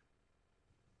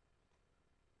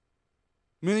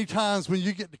 Many times when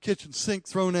you get the kitchen sink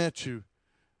thrown at you,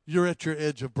 you're at your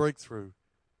edge of breakthrough.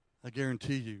 I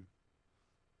guarantee you.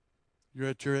 You're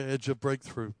at your edge of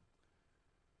breakthrough.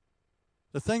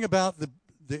 The thing about the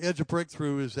edge of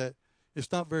breakthrough is that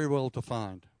it's not very well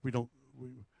defined.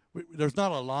 There's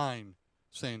not a line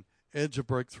saying edge of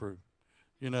breakthrough.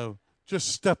 Just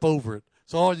step over it.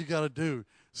 It's all you got to do.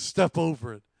 Step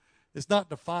over it. It's not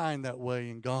defined that way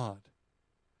in God.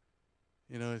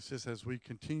 It's just as we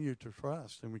continue to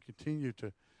trust and we continue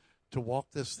to walk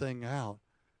this thing out,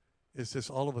 it's just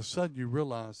all of a sudden you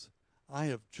realize, I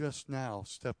have just now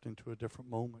stepped into a different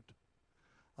moment.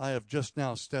 I have just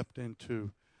now stepped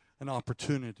into an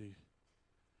opportunity.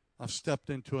 I've stepped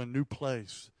into a new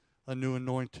place, a new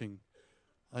anointing,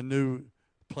 a new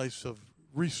place of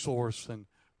resource and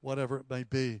whatever it may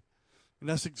be. And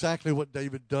that's exactly what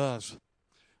David does.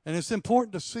 And it's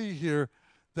important to see here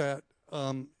that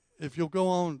if you'll go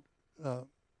on,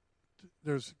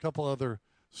 there's a couple other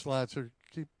slides here.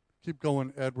 Keep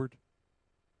going, Edward.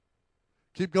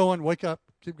 Keep going. Wake up.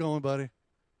 Keep going, buddy.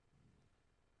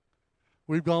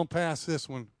 We've gone past this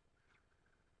one.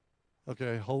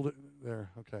 Okay, hold it there.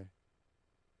 Okay.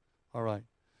 All right.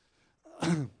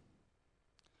 I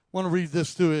want to read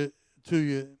this to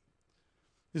you.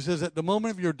 It says, at the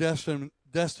moment of your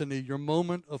destiny, your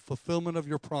moment of fulfillment of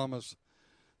your promise,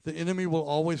 the enemy will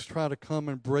always try to come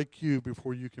and break you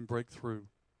before you can break through.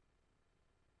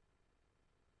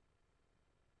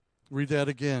 Read that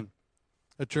again.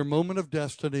 At your moment of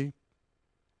destiny,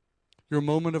 your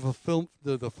moment of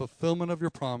the fulfillment of your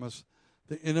promise,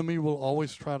 the enemy will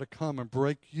always try to come and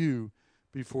break you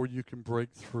before you can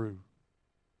break through.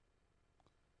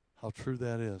 How true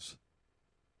that is.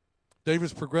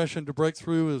 David's progression to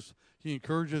breakthrough is he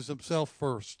encourages himself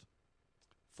first,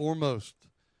 foremost.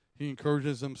 He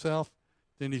encourages himself,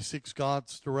 then he seeks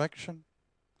God's direction.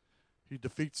 He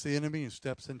defeats the enemy and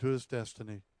steps into his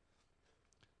destiny.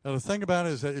 Now, the thing about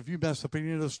it is that if you mess up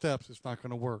any of those steps, it's not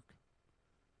going to work.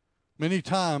 Many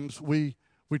times we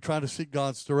try to seek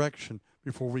God's direction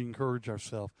before we encourage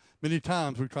ourselves. Many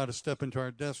times we try to step into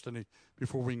our destiny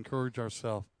before we encourage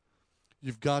ourselves.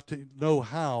 You've got to know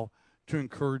how to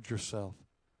encourage yourself.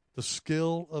 The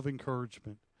skill of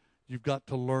encouragement. You've got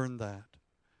to learn that.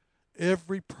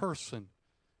 Every person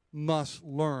must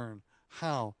learn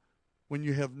how, when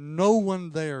you have no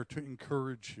one there to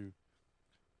encourage you,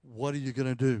 what are you going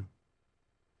to do?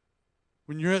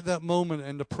 When you're at that moment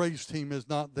and the praise team is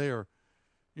not there,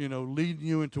 leading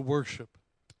you into worship.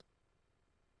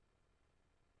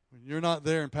 When you're not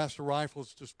there and Pastor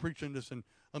Rifle's just preaching this an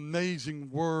amazing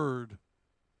word,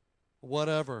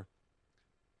 whatever,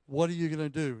 what are you going to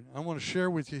do? I want to share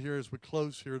with you here as we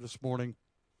close here this morning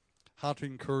how to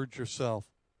encourage yourself.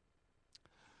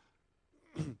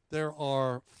 There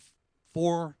are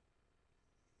 4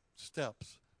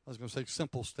 steps. I was going to say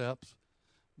simple steps,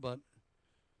 but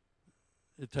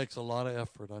it takes a lot of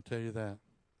effort, I'll tell you that.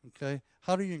 Okay?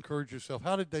 How do you encourage yourself?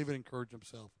 How did David encourage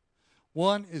himself?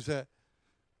 One is that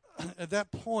at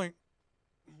that point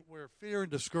where fear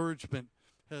and discouragement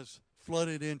has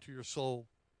flooded into your soul,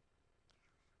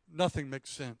 nothing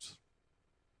makes sense.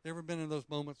 You ever been in those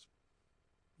moments?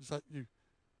 It's like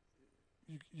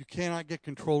you cannot get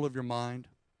control of your mind.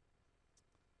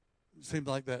 It seems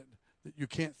like that you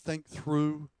can't think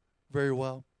through very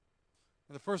well.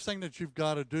 And the first thing that you've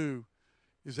got to do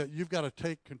is that you've got to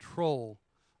take control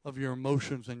of your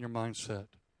emotions and your mindset.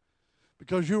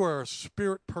 Because you are a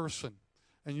spirit person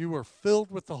and you are filled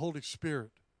with the Holy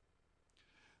Spirit,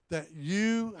 that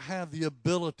you have the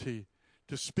ability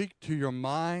to speak to your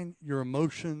mind, your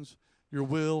emotions, your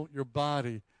will, your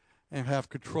body, and have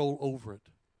control over it.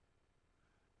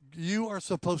 You are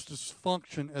supposed to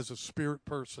function as a spirit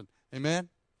person. Amen?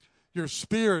 Your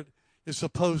spirit is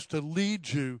supposed to lead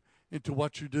you into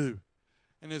what you do.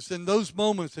 And it's in those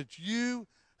moments that you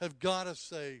have got to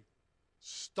say,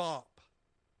 stop.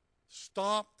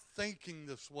 Stop thinking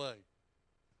this way.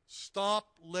 Stop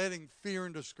letting fear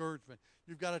and discouragement.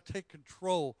 You've got to take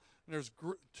control. And there's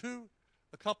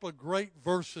a couple of great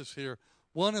verses here.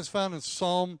 One is found in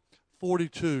Psalm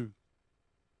 42.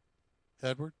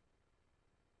 Edward?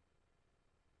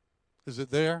 Is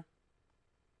it there?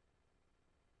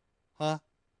 Huh?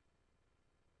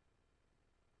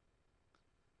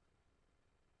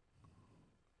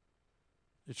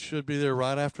 It should be there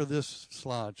right after this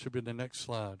slide. Should be the next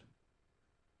slide.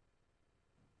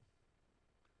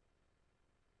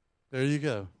 There you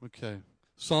go. Okay.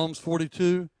 Psalms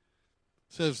 42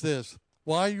 says this,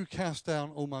 "Why are you cast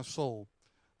down, O my soul?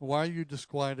 Why are you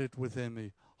disquieted within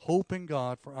me? Hope in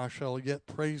God, for I shall yet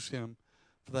praise him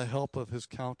for the help of his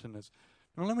countenance."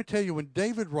 Now let me tell you, when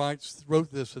David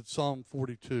wrote this at Psalm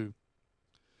 42,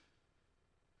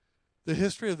 the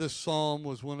history of this psalm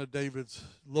was one of David's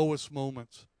lowest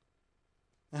moments.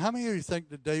 Now, how many of you think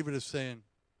that David is saying,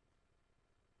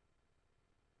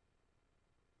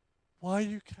 "Why are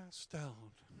you cast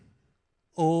down,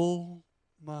 O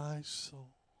my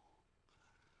soul?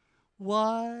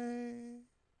 Why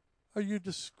are you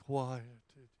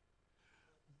disquieted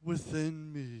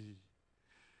within me?"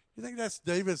 You think that's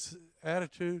David's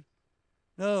attitude?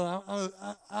 No,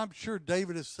 I'm sure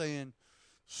David is saying,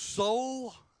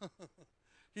 soul.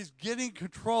 He's getting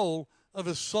control of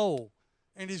his soul,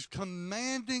 and he's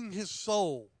commanding his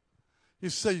soul. He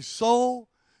says, "Soul,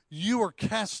 you are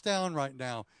cast down right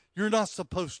now. You're not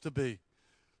supposed to be.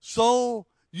 Soul,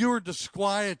 you are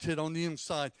disquieted on the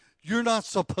inside. You're not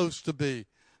supposed to be,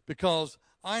 because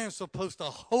I am supposed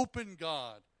to hope in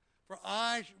God, for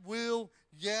I will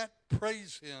yet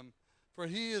praise him, for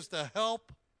he is the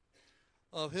help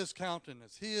of his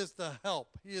countenance. He is the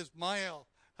help. He is my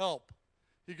help."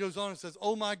 He goes on and says,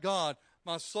 "Oh my God,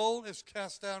 my soul is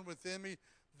cast down within me.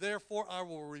 Therefore I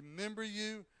will remember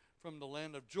you from the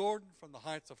land of Jordan, from the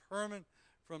heights of Hermon,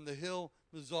 from the hill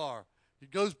Mizar." He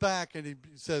goes back and he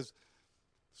says,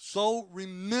 "So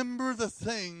remember the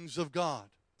things of God.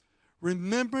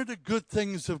 Remember the good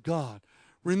things of God.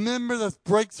 Remember the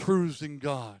breakthroughs in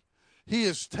God. He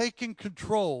is taking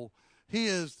control. He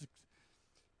is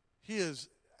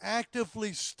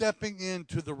actively stepping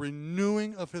into the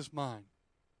renewing of his mind."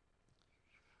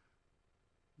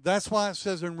 That's why it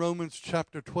says in Romans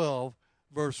chapter 12,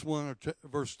 verse 1 or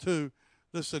verse 2,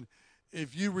 listen,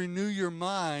 if you renew your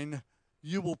mind,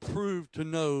 you will prove to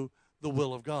know the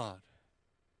will of God.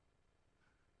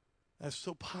 That's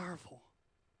so powerful.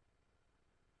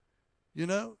 You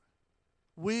know,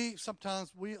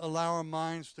 sometimes we allow our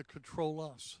minds to control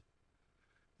us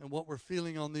and what we're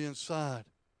feeling on the inside.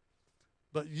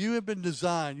 But you have been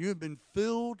designed, you have been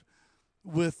filled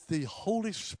with the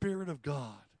Holy Spirit of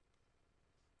God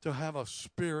to have a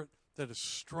spirit that is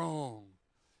strong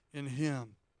in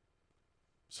him,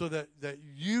 so that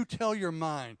you tell your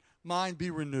mind, be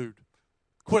renewed.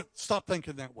 Stop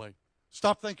thinking that way.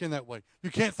 Stop thinking that way. You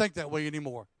can't think that way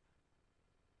anymore.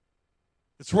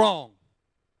 It's wrong.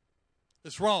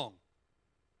 It's wrong.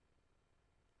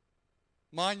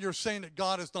 Mind, you're saying that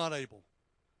God is not able.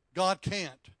 God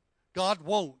can't. God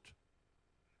won't.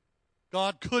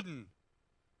 God couldn't.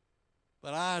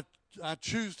 But I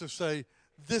choose to say,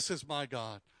 this is my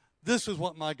God. This is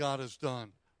what my God has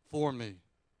done for me.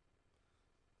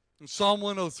 In Psalm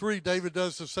 103, David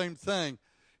does the same thing.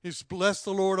 He's, "Bless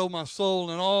the Lord, O my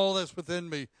soul, and all that's within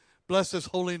me. Bless his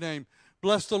holy name.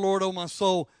 Bless the Lord, O my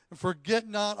soul, and forget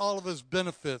not all of his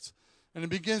benefits." And he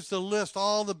begins to list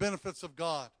all the benefits of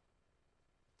God.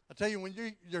 I tell you, when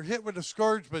you're hit with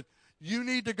discouragement, you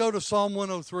need to go to Psalm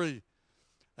 103.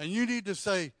 And you need to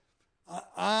say,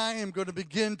 I am going to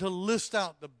begin to list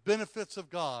out the benefits of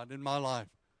God in my life.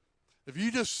 If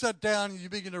you just sit down and you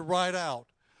begin to write out,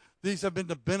 these have been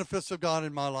the benefits of God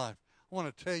in my life, I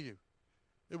want to tell you,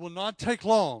 it will not take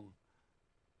long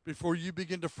before you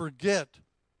begin to forget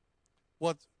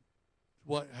what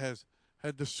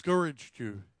had discouraged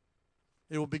you.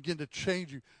 It will begin to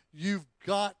change you. You've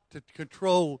got to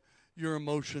control your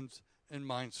emotions and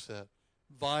mindset.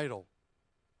 Vital.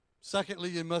 Secondly,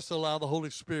 you must allow the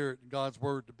Holy Spirit and God's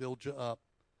Word to build you up.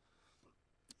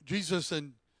 Jesus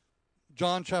in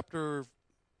John chapter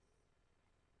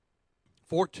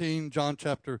 14, John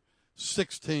chapter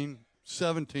 16,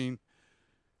 17,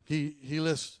 he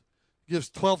gives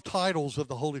 12 titles of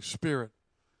the Holy Spirit.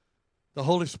 The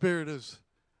Holy Spirit is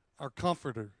our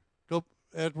comforter. Go,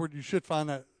 Edward, you should find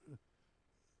that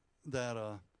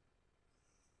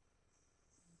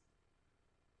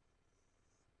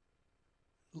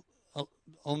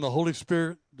on the Holy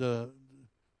Spirit, the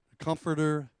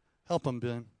comforter, Help them,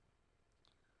 Ben.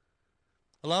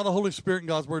 Allow the Holy Spirit and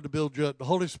God's Word to build you up. The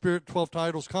Holy Spirit, 12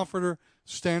 titles: Comforter,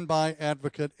 Standby,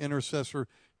 Advocate, Intercessor,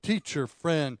 Teacher,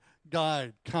 Friend,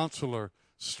 Guide, Counselor,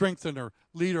 Strengthener,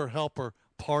 Leader, Helper,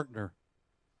 Partner.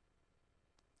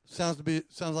 Sounds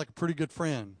like a pretty good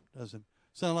friend, doesn't it?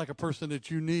 Sound like a person that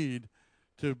you need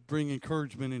to bring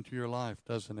encouragement into your life,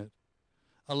 doesn't it?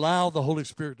 Allow the Holy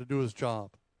Spirit to do His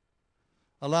job.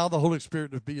 Allow the Holy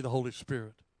Spirit to be the Holy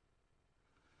Spirit.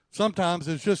 Sometimes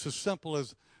it's just as simple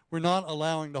as we're not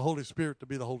allowing the Holy Spirit to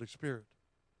be the Holy Spirit.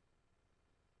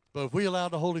 But if we allow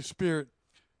the Holy Spirit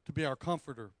to be our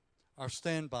comforter, our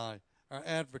standby, our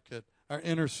advocate, our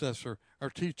intercessor, our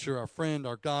teacher, our friend,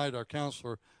 our guide, our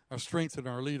counselor, our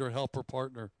strengthener, our leader, helper,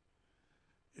 partner,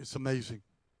 it's amazing.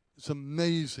 It's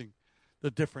amazing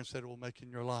the difference that it will make in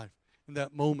your life in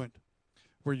that moment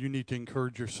where you need to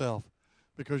encourage yourself,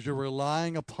 because you're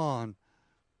relying upon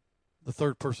the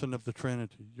third person of the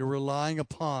Trinity. You're relying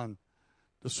upon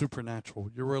the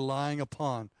supernatural. You're relying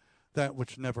upon that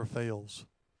which never fails.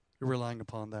 You're relying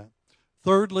upon that.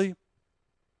 Thirdly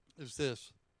is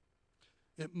this.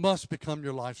 It must become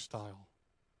your lifestyle.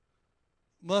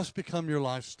 Must become your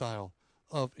lifestyle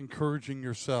of encouraging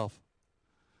yourself.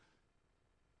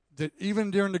 That even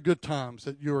during the good times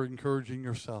that you're encouraging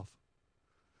yourself.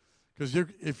 Because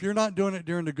if you're not doing it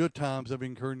during the good times of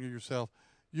encouraging yourself,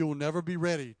 you will never be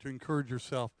ready to encourage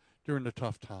yourself during the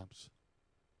tough times.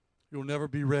 You'll never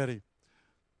be ready.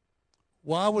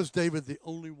 Why was David the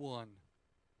only one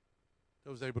that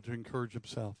was able to encourage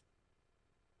himself?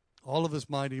 All of his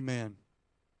mighty men,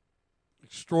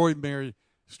 extraordinary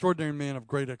men of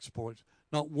great exploits,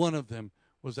 not one of them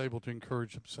was able to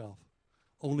encourage himself.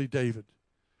 Only David.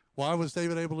 Why was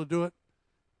David able to do it?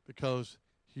 Because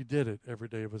he did it every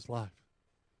day of his life.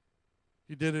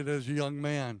 He did it as a young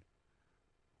man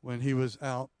when he was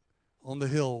out on the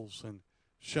hills and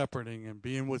shepherding and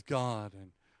being with God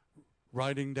and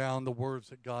writing down the words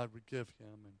that God would give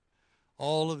him. And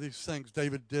all of these things,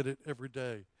 David did it every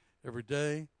day. Every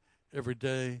day, every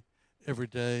day, every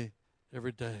day,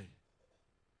 every day.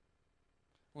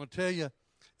 I want to tell you,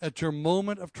 at your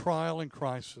moment of trial and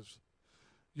crisis,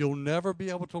 you'll never be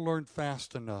able to learn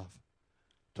fast enough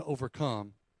to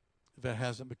overcome if it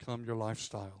hasn't become your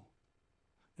lifestyle.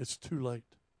 It's too late.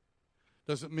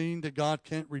 Doesn't mean that God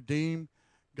can't redeem,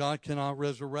 God cannot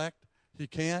resurrect. He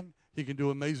can. He can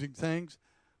do amazing things.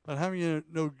 But how many of you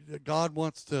know that God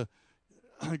wants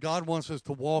us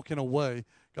to walk in a way,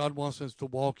 God wants us to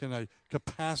walk in a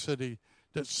capacity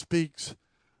that speaks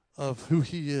of who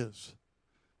He is,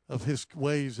 of His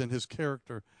ways and His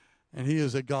character. And He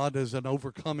is a God that is an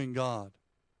overcoming God.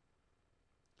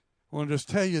 I want to just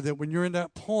tell you that when you're in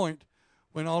that point,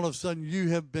 when all of a sudden you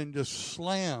have been just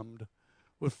slammed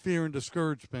with fear and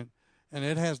discouragement, and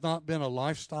it has not been a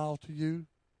lifestyle to you,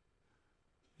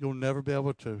 you'll never be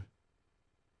able to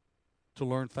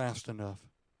learn fast enough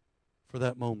for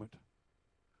that moment.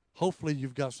 Hopefully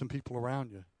you've got some people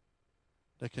around you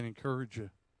that can encourage you.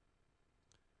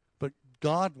 But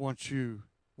God wants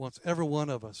every one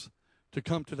of us to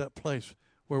come to that place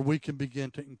where we can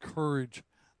begin to encourage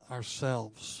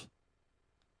ourselves.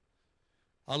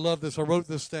 I love this. I wrote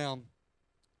this down.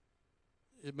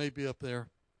 It may be up there.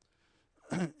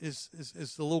 It's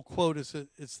the little quote.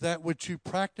 It's that which you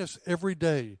practice every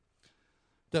day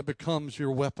that becomes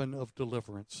your weapon of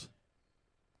deliverance.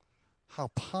 How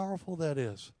powerful that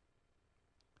is.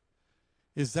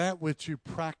 Is that which you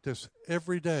practice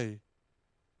every day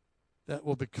that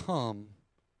will become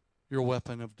your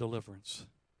weapon of deliverance.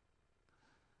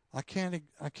 I can't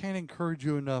encourage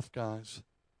you enough, guys,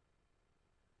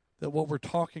 that what we're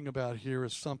talking about here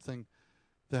is something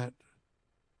that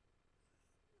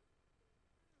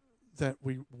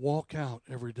we walk out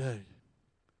every day.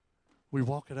 We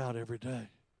walk it out every day.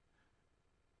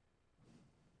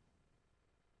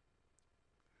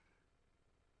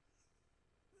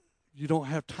 You don't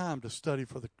have time to study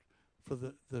for the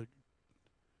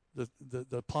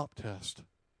pop test.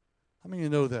 How many of you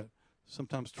know that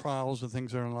sometimes trials and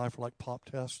things in our life are like pop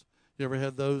tests? You ever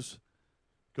had those?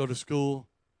 Go to school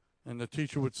and the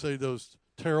teacher would say those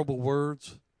terrible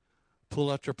words, pull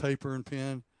out your paper and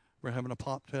pen, we're having a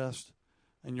pop test,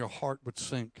 and your heart would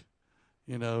sink,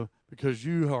 because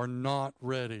you are not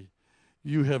ready.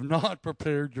 You have not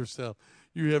prepared yourself.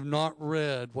 You have not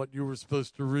read what you were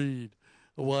supposed to read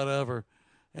or whatever,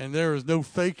 and there is no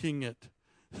faking it.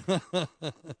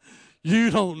 You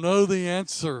don't know the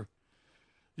answer.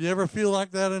 You ever feel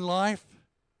like that in life?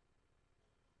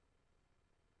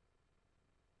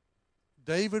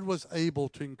 David was able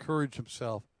to encourage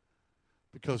himself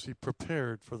because he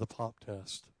prepared for the pop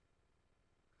test.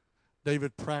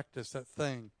 David practiced that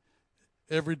thing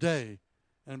every day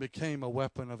and became a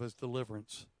weapon of his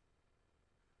deliverance.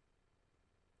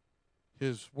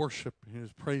 His worship,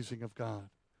 his praising of God.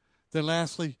 Then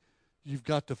lastly, you've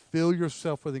got to fill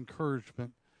yourself with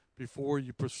encouragement before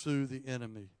you pursue the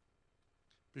enemy,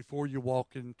 before you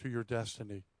walk into your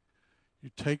destiny. You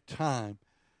take time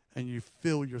and you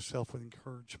fill yourself with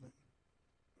encouragement.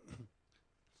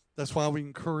 That's why we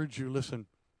encourage you. Listen,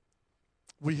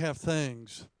 we have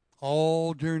things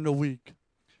all during the week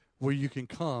where you can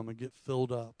come and get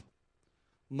filled up.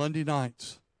 Monday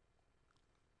nights,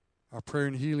 our prayer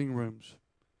and healing rooms,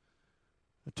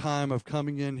 a time of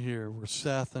coming in here where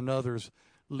Seth and others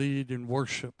lead in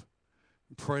worship,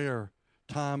 prayer,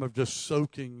 time of just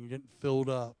soaking and getting filled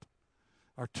up.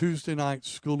 Our Tuesday night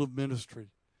School of Ministry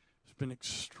has been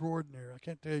extraordinary. I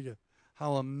can't tell you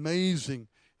how amazing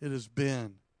it has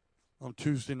been on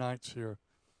Tuesday nights here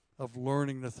of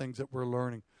learning the things that we're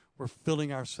learning. We're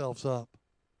filling ourselves up.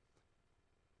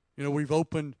 You know, we've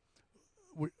opened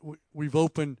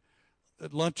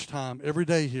at lunchtime every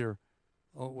day here.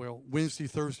 Oh, well, Wednesday,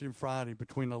 Thursday, and Friday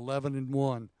between 11 and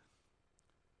 1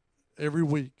 every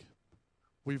week.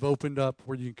 We've opened up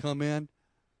where you can come in,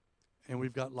 and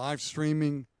we've got live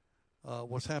streaming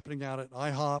what's happening out at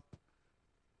IHOP,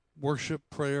 worship,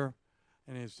 prayer,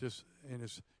 and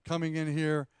it's coming in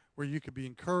here where you can be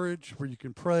encouraged, where you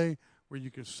can pray, where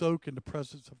you can soak in the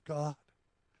presence of God.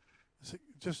 It's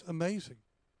just amazing.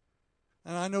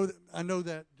 And I know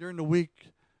that during the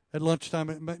week at lunchtime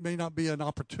it may not be an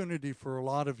opportunity for a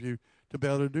lot of you to be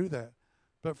able to do that.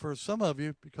 But for some of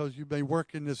you, because you may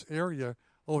work in this area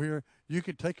here, you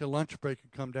can take a lunch break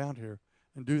and come down here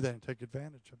and do that and take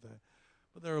advantage of that.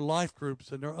 But there are life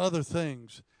groups and there are other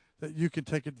things that you can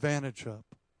take advantage of.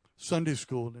 Sunday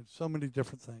school and so many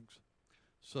different things.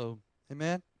 So,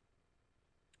 amen?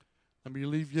 Let me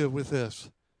leave you with this.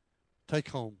 Take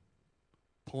home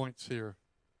points here.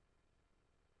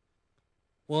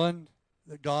 One,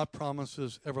 that God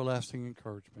promises everlasting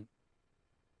encouragement.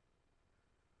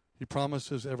 He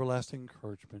promises everlasting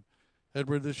encouragement.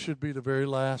 Edward, this should be the very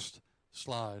last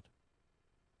slide,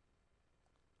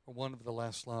 or one of the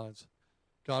last slides.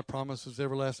 God promises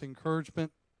everlasting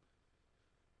encouragement.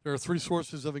 There are three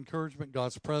sources of encouragement: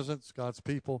 God's presence, God's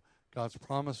people, God's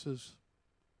promises.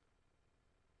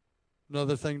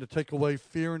 Another thing to take away,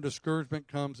 fear and discouragement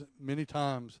comes many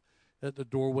times at the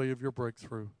doorway of your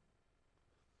breakthrough.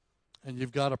 And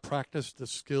you've got to practice the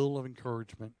skill of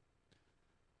encouragement.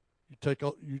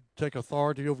 You take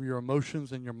authority over your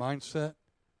emotions and your mindset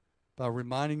by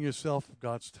reminding yourself of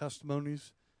God's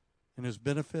testimonies and his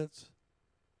benefits.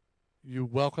 You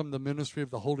welcome the ministry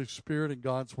of the Holy Spirit and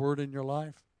God's word in your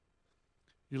life.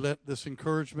 You let this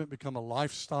encouragement become a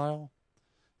lifestyle,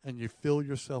 and you fill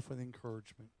yourself with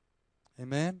encouragement.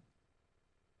 Amen?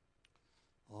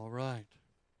 All right.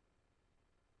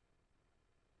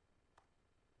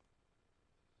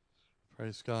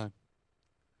 Praise God.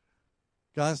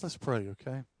 Guys, let's pray,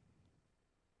 okay?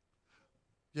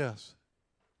 Yes.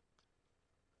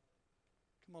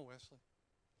 Come on, Wesley.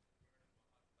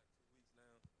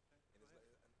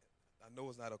 I know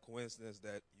it's not a coincidence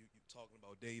that you talking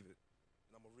about David.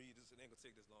 And I'm going to read this. It ain't going to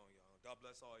take this long, y'all. God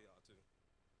bless all y'all, too.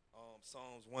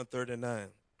 Psalms 139.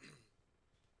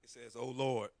 It says, O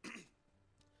Lord,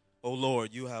 O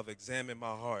Lord, you have examined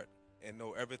my heart and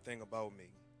know everything about me.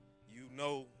 You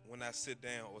know when I sit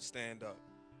down or stand up.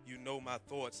 You know my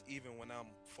thoughts even when I'm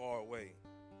far away.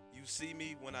 You see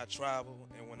me when I travel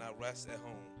and when I rest at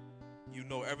home. You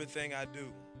know everything I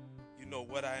do. You know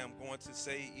what I am going to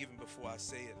say even before I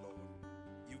say it, Lord.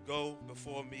 You go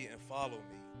before me and follow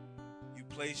me. You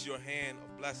place your hand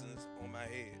of blessings on my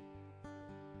head.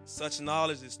 Such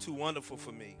knowledge is too wonderful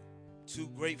for me, too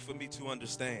great for me to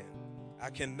understand.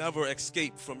 I can never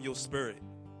escape from your spirit.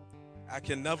 I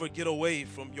can never get away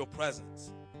from your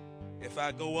presence. If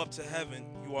I go up to heaven,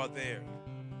 you are there.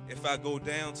 If I go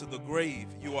down to the grave,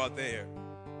 you are there.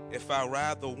 If I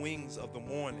ride the wings of the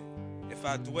morning, if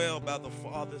I dwell by the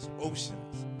farthest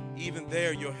oceans, even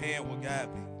there your hand will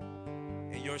guide me,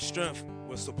 and your strength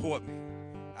will support me.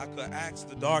 I could ask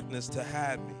the darkness to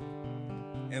hide me,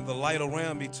 and the light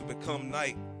around me to become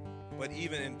night, but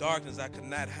even in darkness I could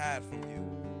not hide from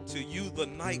you. To you the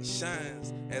night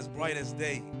shines as bright as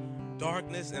day.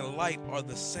 Darkness and light are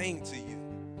the same to you.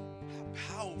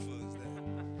 How powerful is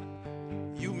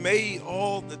that? You made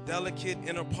all the delicate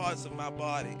inner parts of my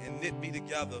body and knit me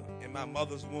together in my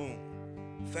mother's womb.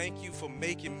 Thank you for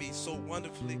making me so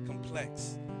wonderfully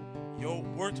complex. Your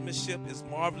workmanship is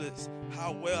marvelous,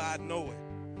 how well I know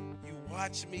it. You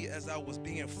watched me as I was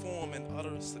being formed in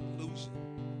utter seclusion,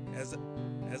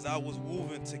 as I was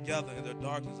woven together in the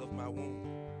darkness of my womb.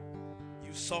 You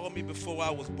You saw me before I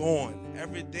was born.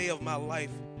 Every day of my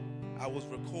life, I was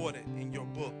recorded in your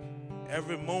book.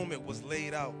 Every moment was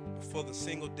laid out before the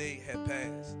single day had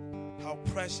passed. How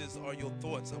precious are your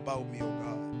thoughts about me, O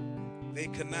God. They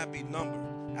could not be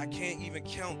numbered. I can't even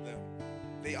count them.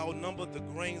 They outnumber the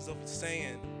grains of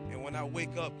sand, and when I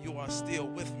wake up, you are still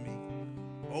with me.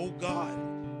 Oh God,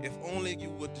 if only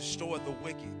you would destroy the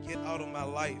wicked. Get out of my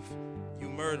life, you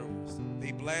murderers.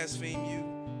 They blaspheme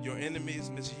you. Your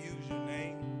enemies misuse your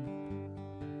name.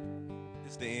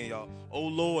 This is the end, y'all. Oh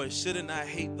Lord, shouldn't I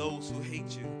hate those who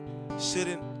hate you?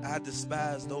 Shouldn't I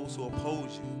despise those who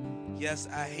oppose you? Yes,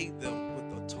 I hate them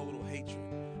with a total hatred.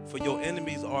 For your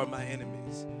enemies are my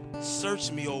enemies.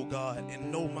 Search me, O God,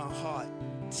 and know my heart.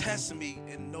 Test me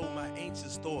and know my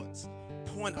anxious thoughts.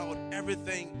 Point out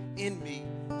everything in me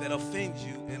that offends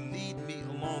you and lead me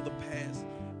along the path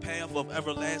of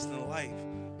everlasting life.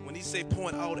 When he say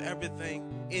point out everything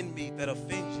in me that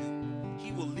offends you,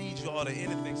 he will lead you out of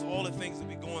anything. So all the things that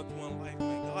we're going through in life,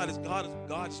 man,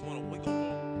 God just want to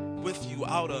wiggle with you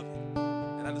out of it.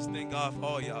 And I just thank God for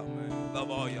all y'all, man.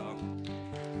 Love all y'all.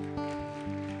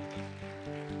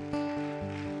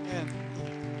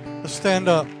 Let's stand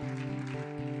up.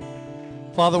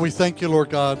 Father, we thank you, Lord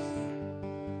God.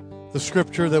 The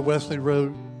scripture that Wesley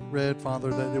read, Father,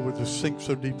 that it would just sink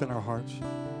so deep in our hearts.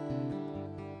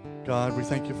 God, we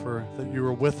thank you for that you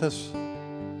are with us.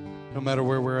 No matter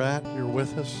where we're at, you're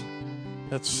with us.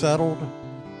 That's settled.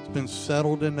 It's been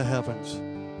settled in the heavens.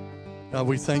 God,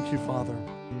 we thank you, Father.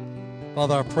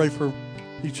 Father, I pray for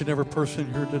each and every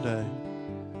person here today.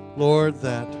 Lord,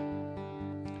 that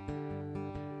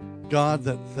God,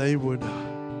 that they would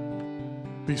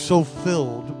be so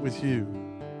filled with you,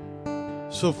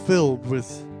 so filled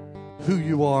with who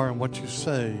you are and what you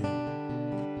say.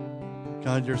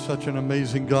 God, you're such an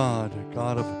amazing God, a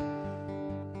God of,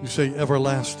 you say,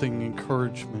 everlasting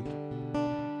encouragement.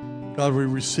 God, we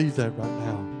receive that right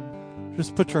now.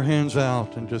 Just put your hands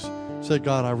out and just say,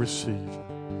 God, I receive.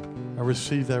 I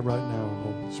receive that right now,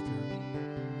 Holy Spirit.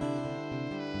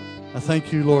 I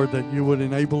thank you, Lord, that you would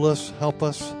enable us, help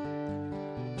us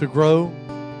to grow,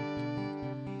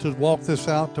 to walk this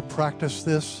out, to practice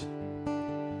this.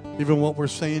 Even what we're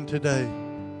saying today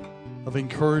of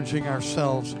encouraging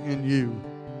ourselves in you.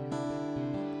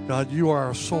 God, you are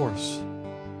our source.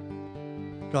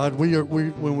 God, when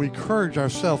we encourage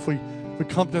ourselves, we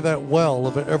come to that well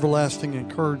of everlasting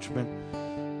encouragement,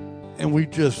 and we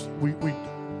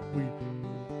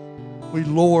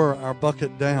lower our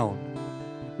bucket down.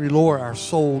 We lower our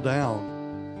soul down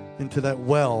into that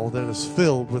well that is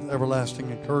filled with everlasting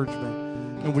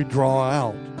encouragement, and we draw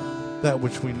out that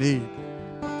which we need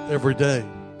every day.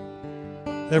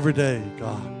 Every day,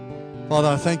 God. Father,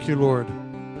 I thank you, Lord.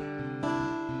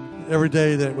 Every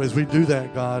day that as we do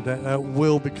that, God, that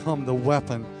will become the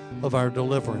weapon of our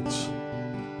deliverance.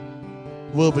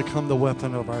 Will become the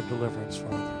weapon of our deliverance,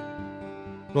 Father.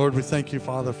 Lord, we thank you,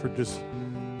 Father, for just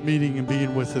meeting and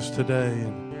being with us today.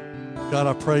 And God,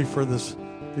 I pray for these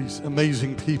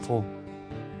amazing people.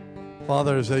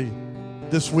 Father, as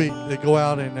this week they go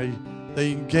out and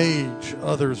they engage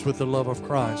others with the love of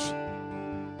Christ.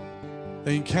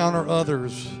 They encounter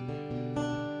others,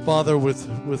 Father, with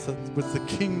the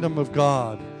kingdom of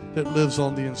God that lives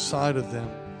on the inside of them.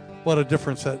 What a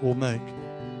difference that will make.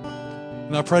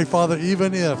 And I pray, Father,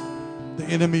 even if the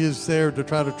enemy is there to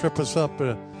try to trip us up,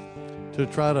 to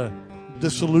try to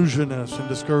disillusion us and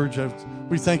discourage us,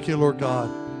 we thank you, Lord God,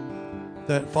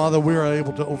 that, Father, we are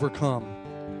able to overcome.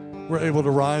 We're able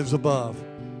to rise above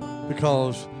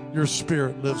because your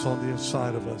Spirit lives on the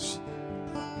inside of us.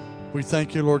 We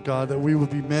thank you, Lord God, that we will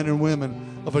be men and women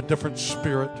of a different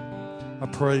spirit. I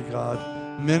pray, God,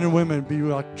 men and women be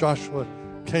like Joshua,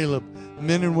 Caleb,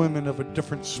 men and women of a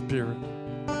different spirit.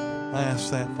 I ask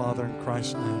that, Father, in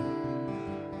Christ's name.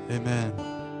 Amen.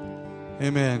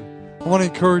 Amen. I want to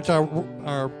encourage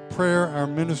our prayer, our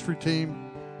ministry team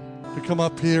to come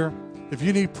up here. If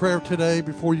you need prayer today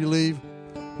before you leave,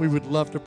 we would love to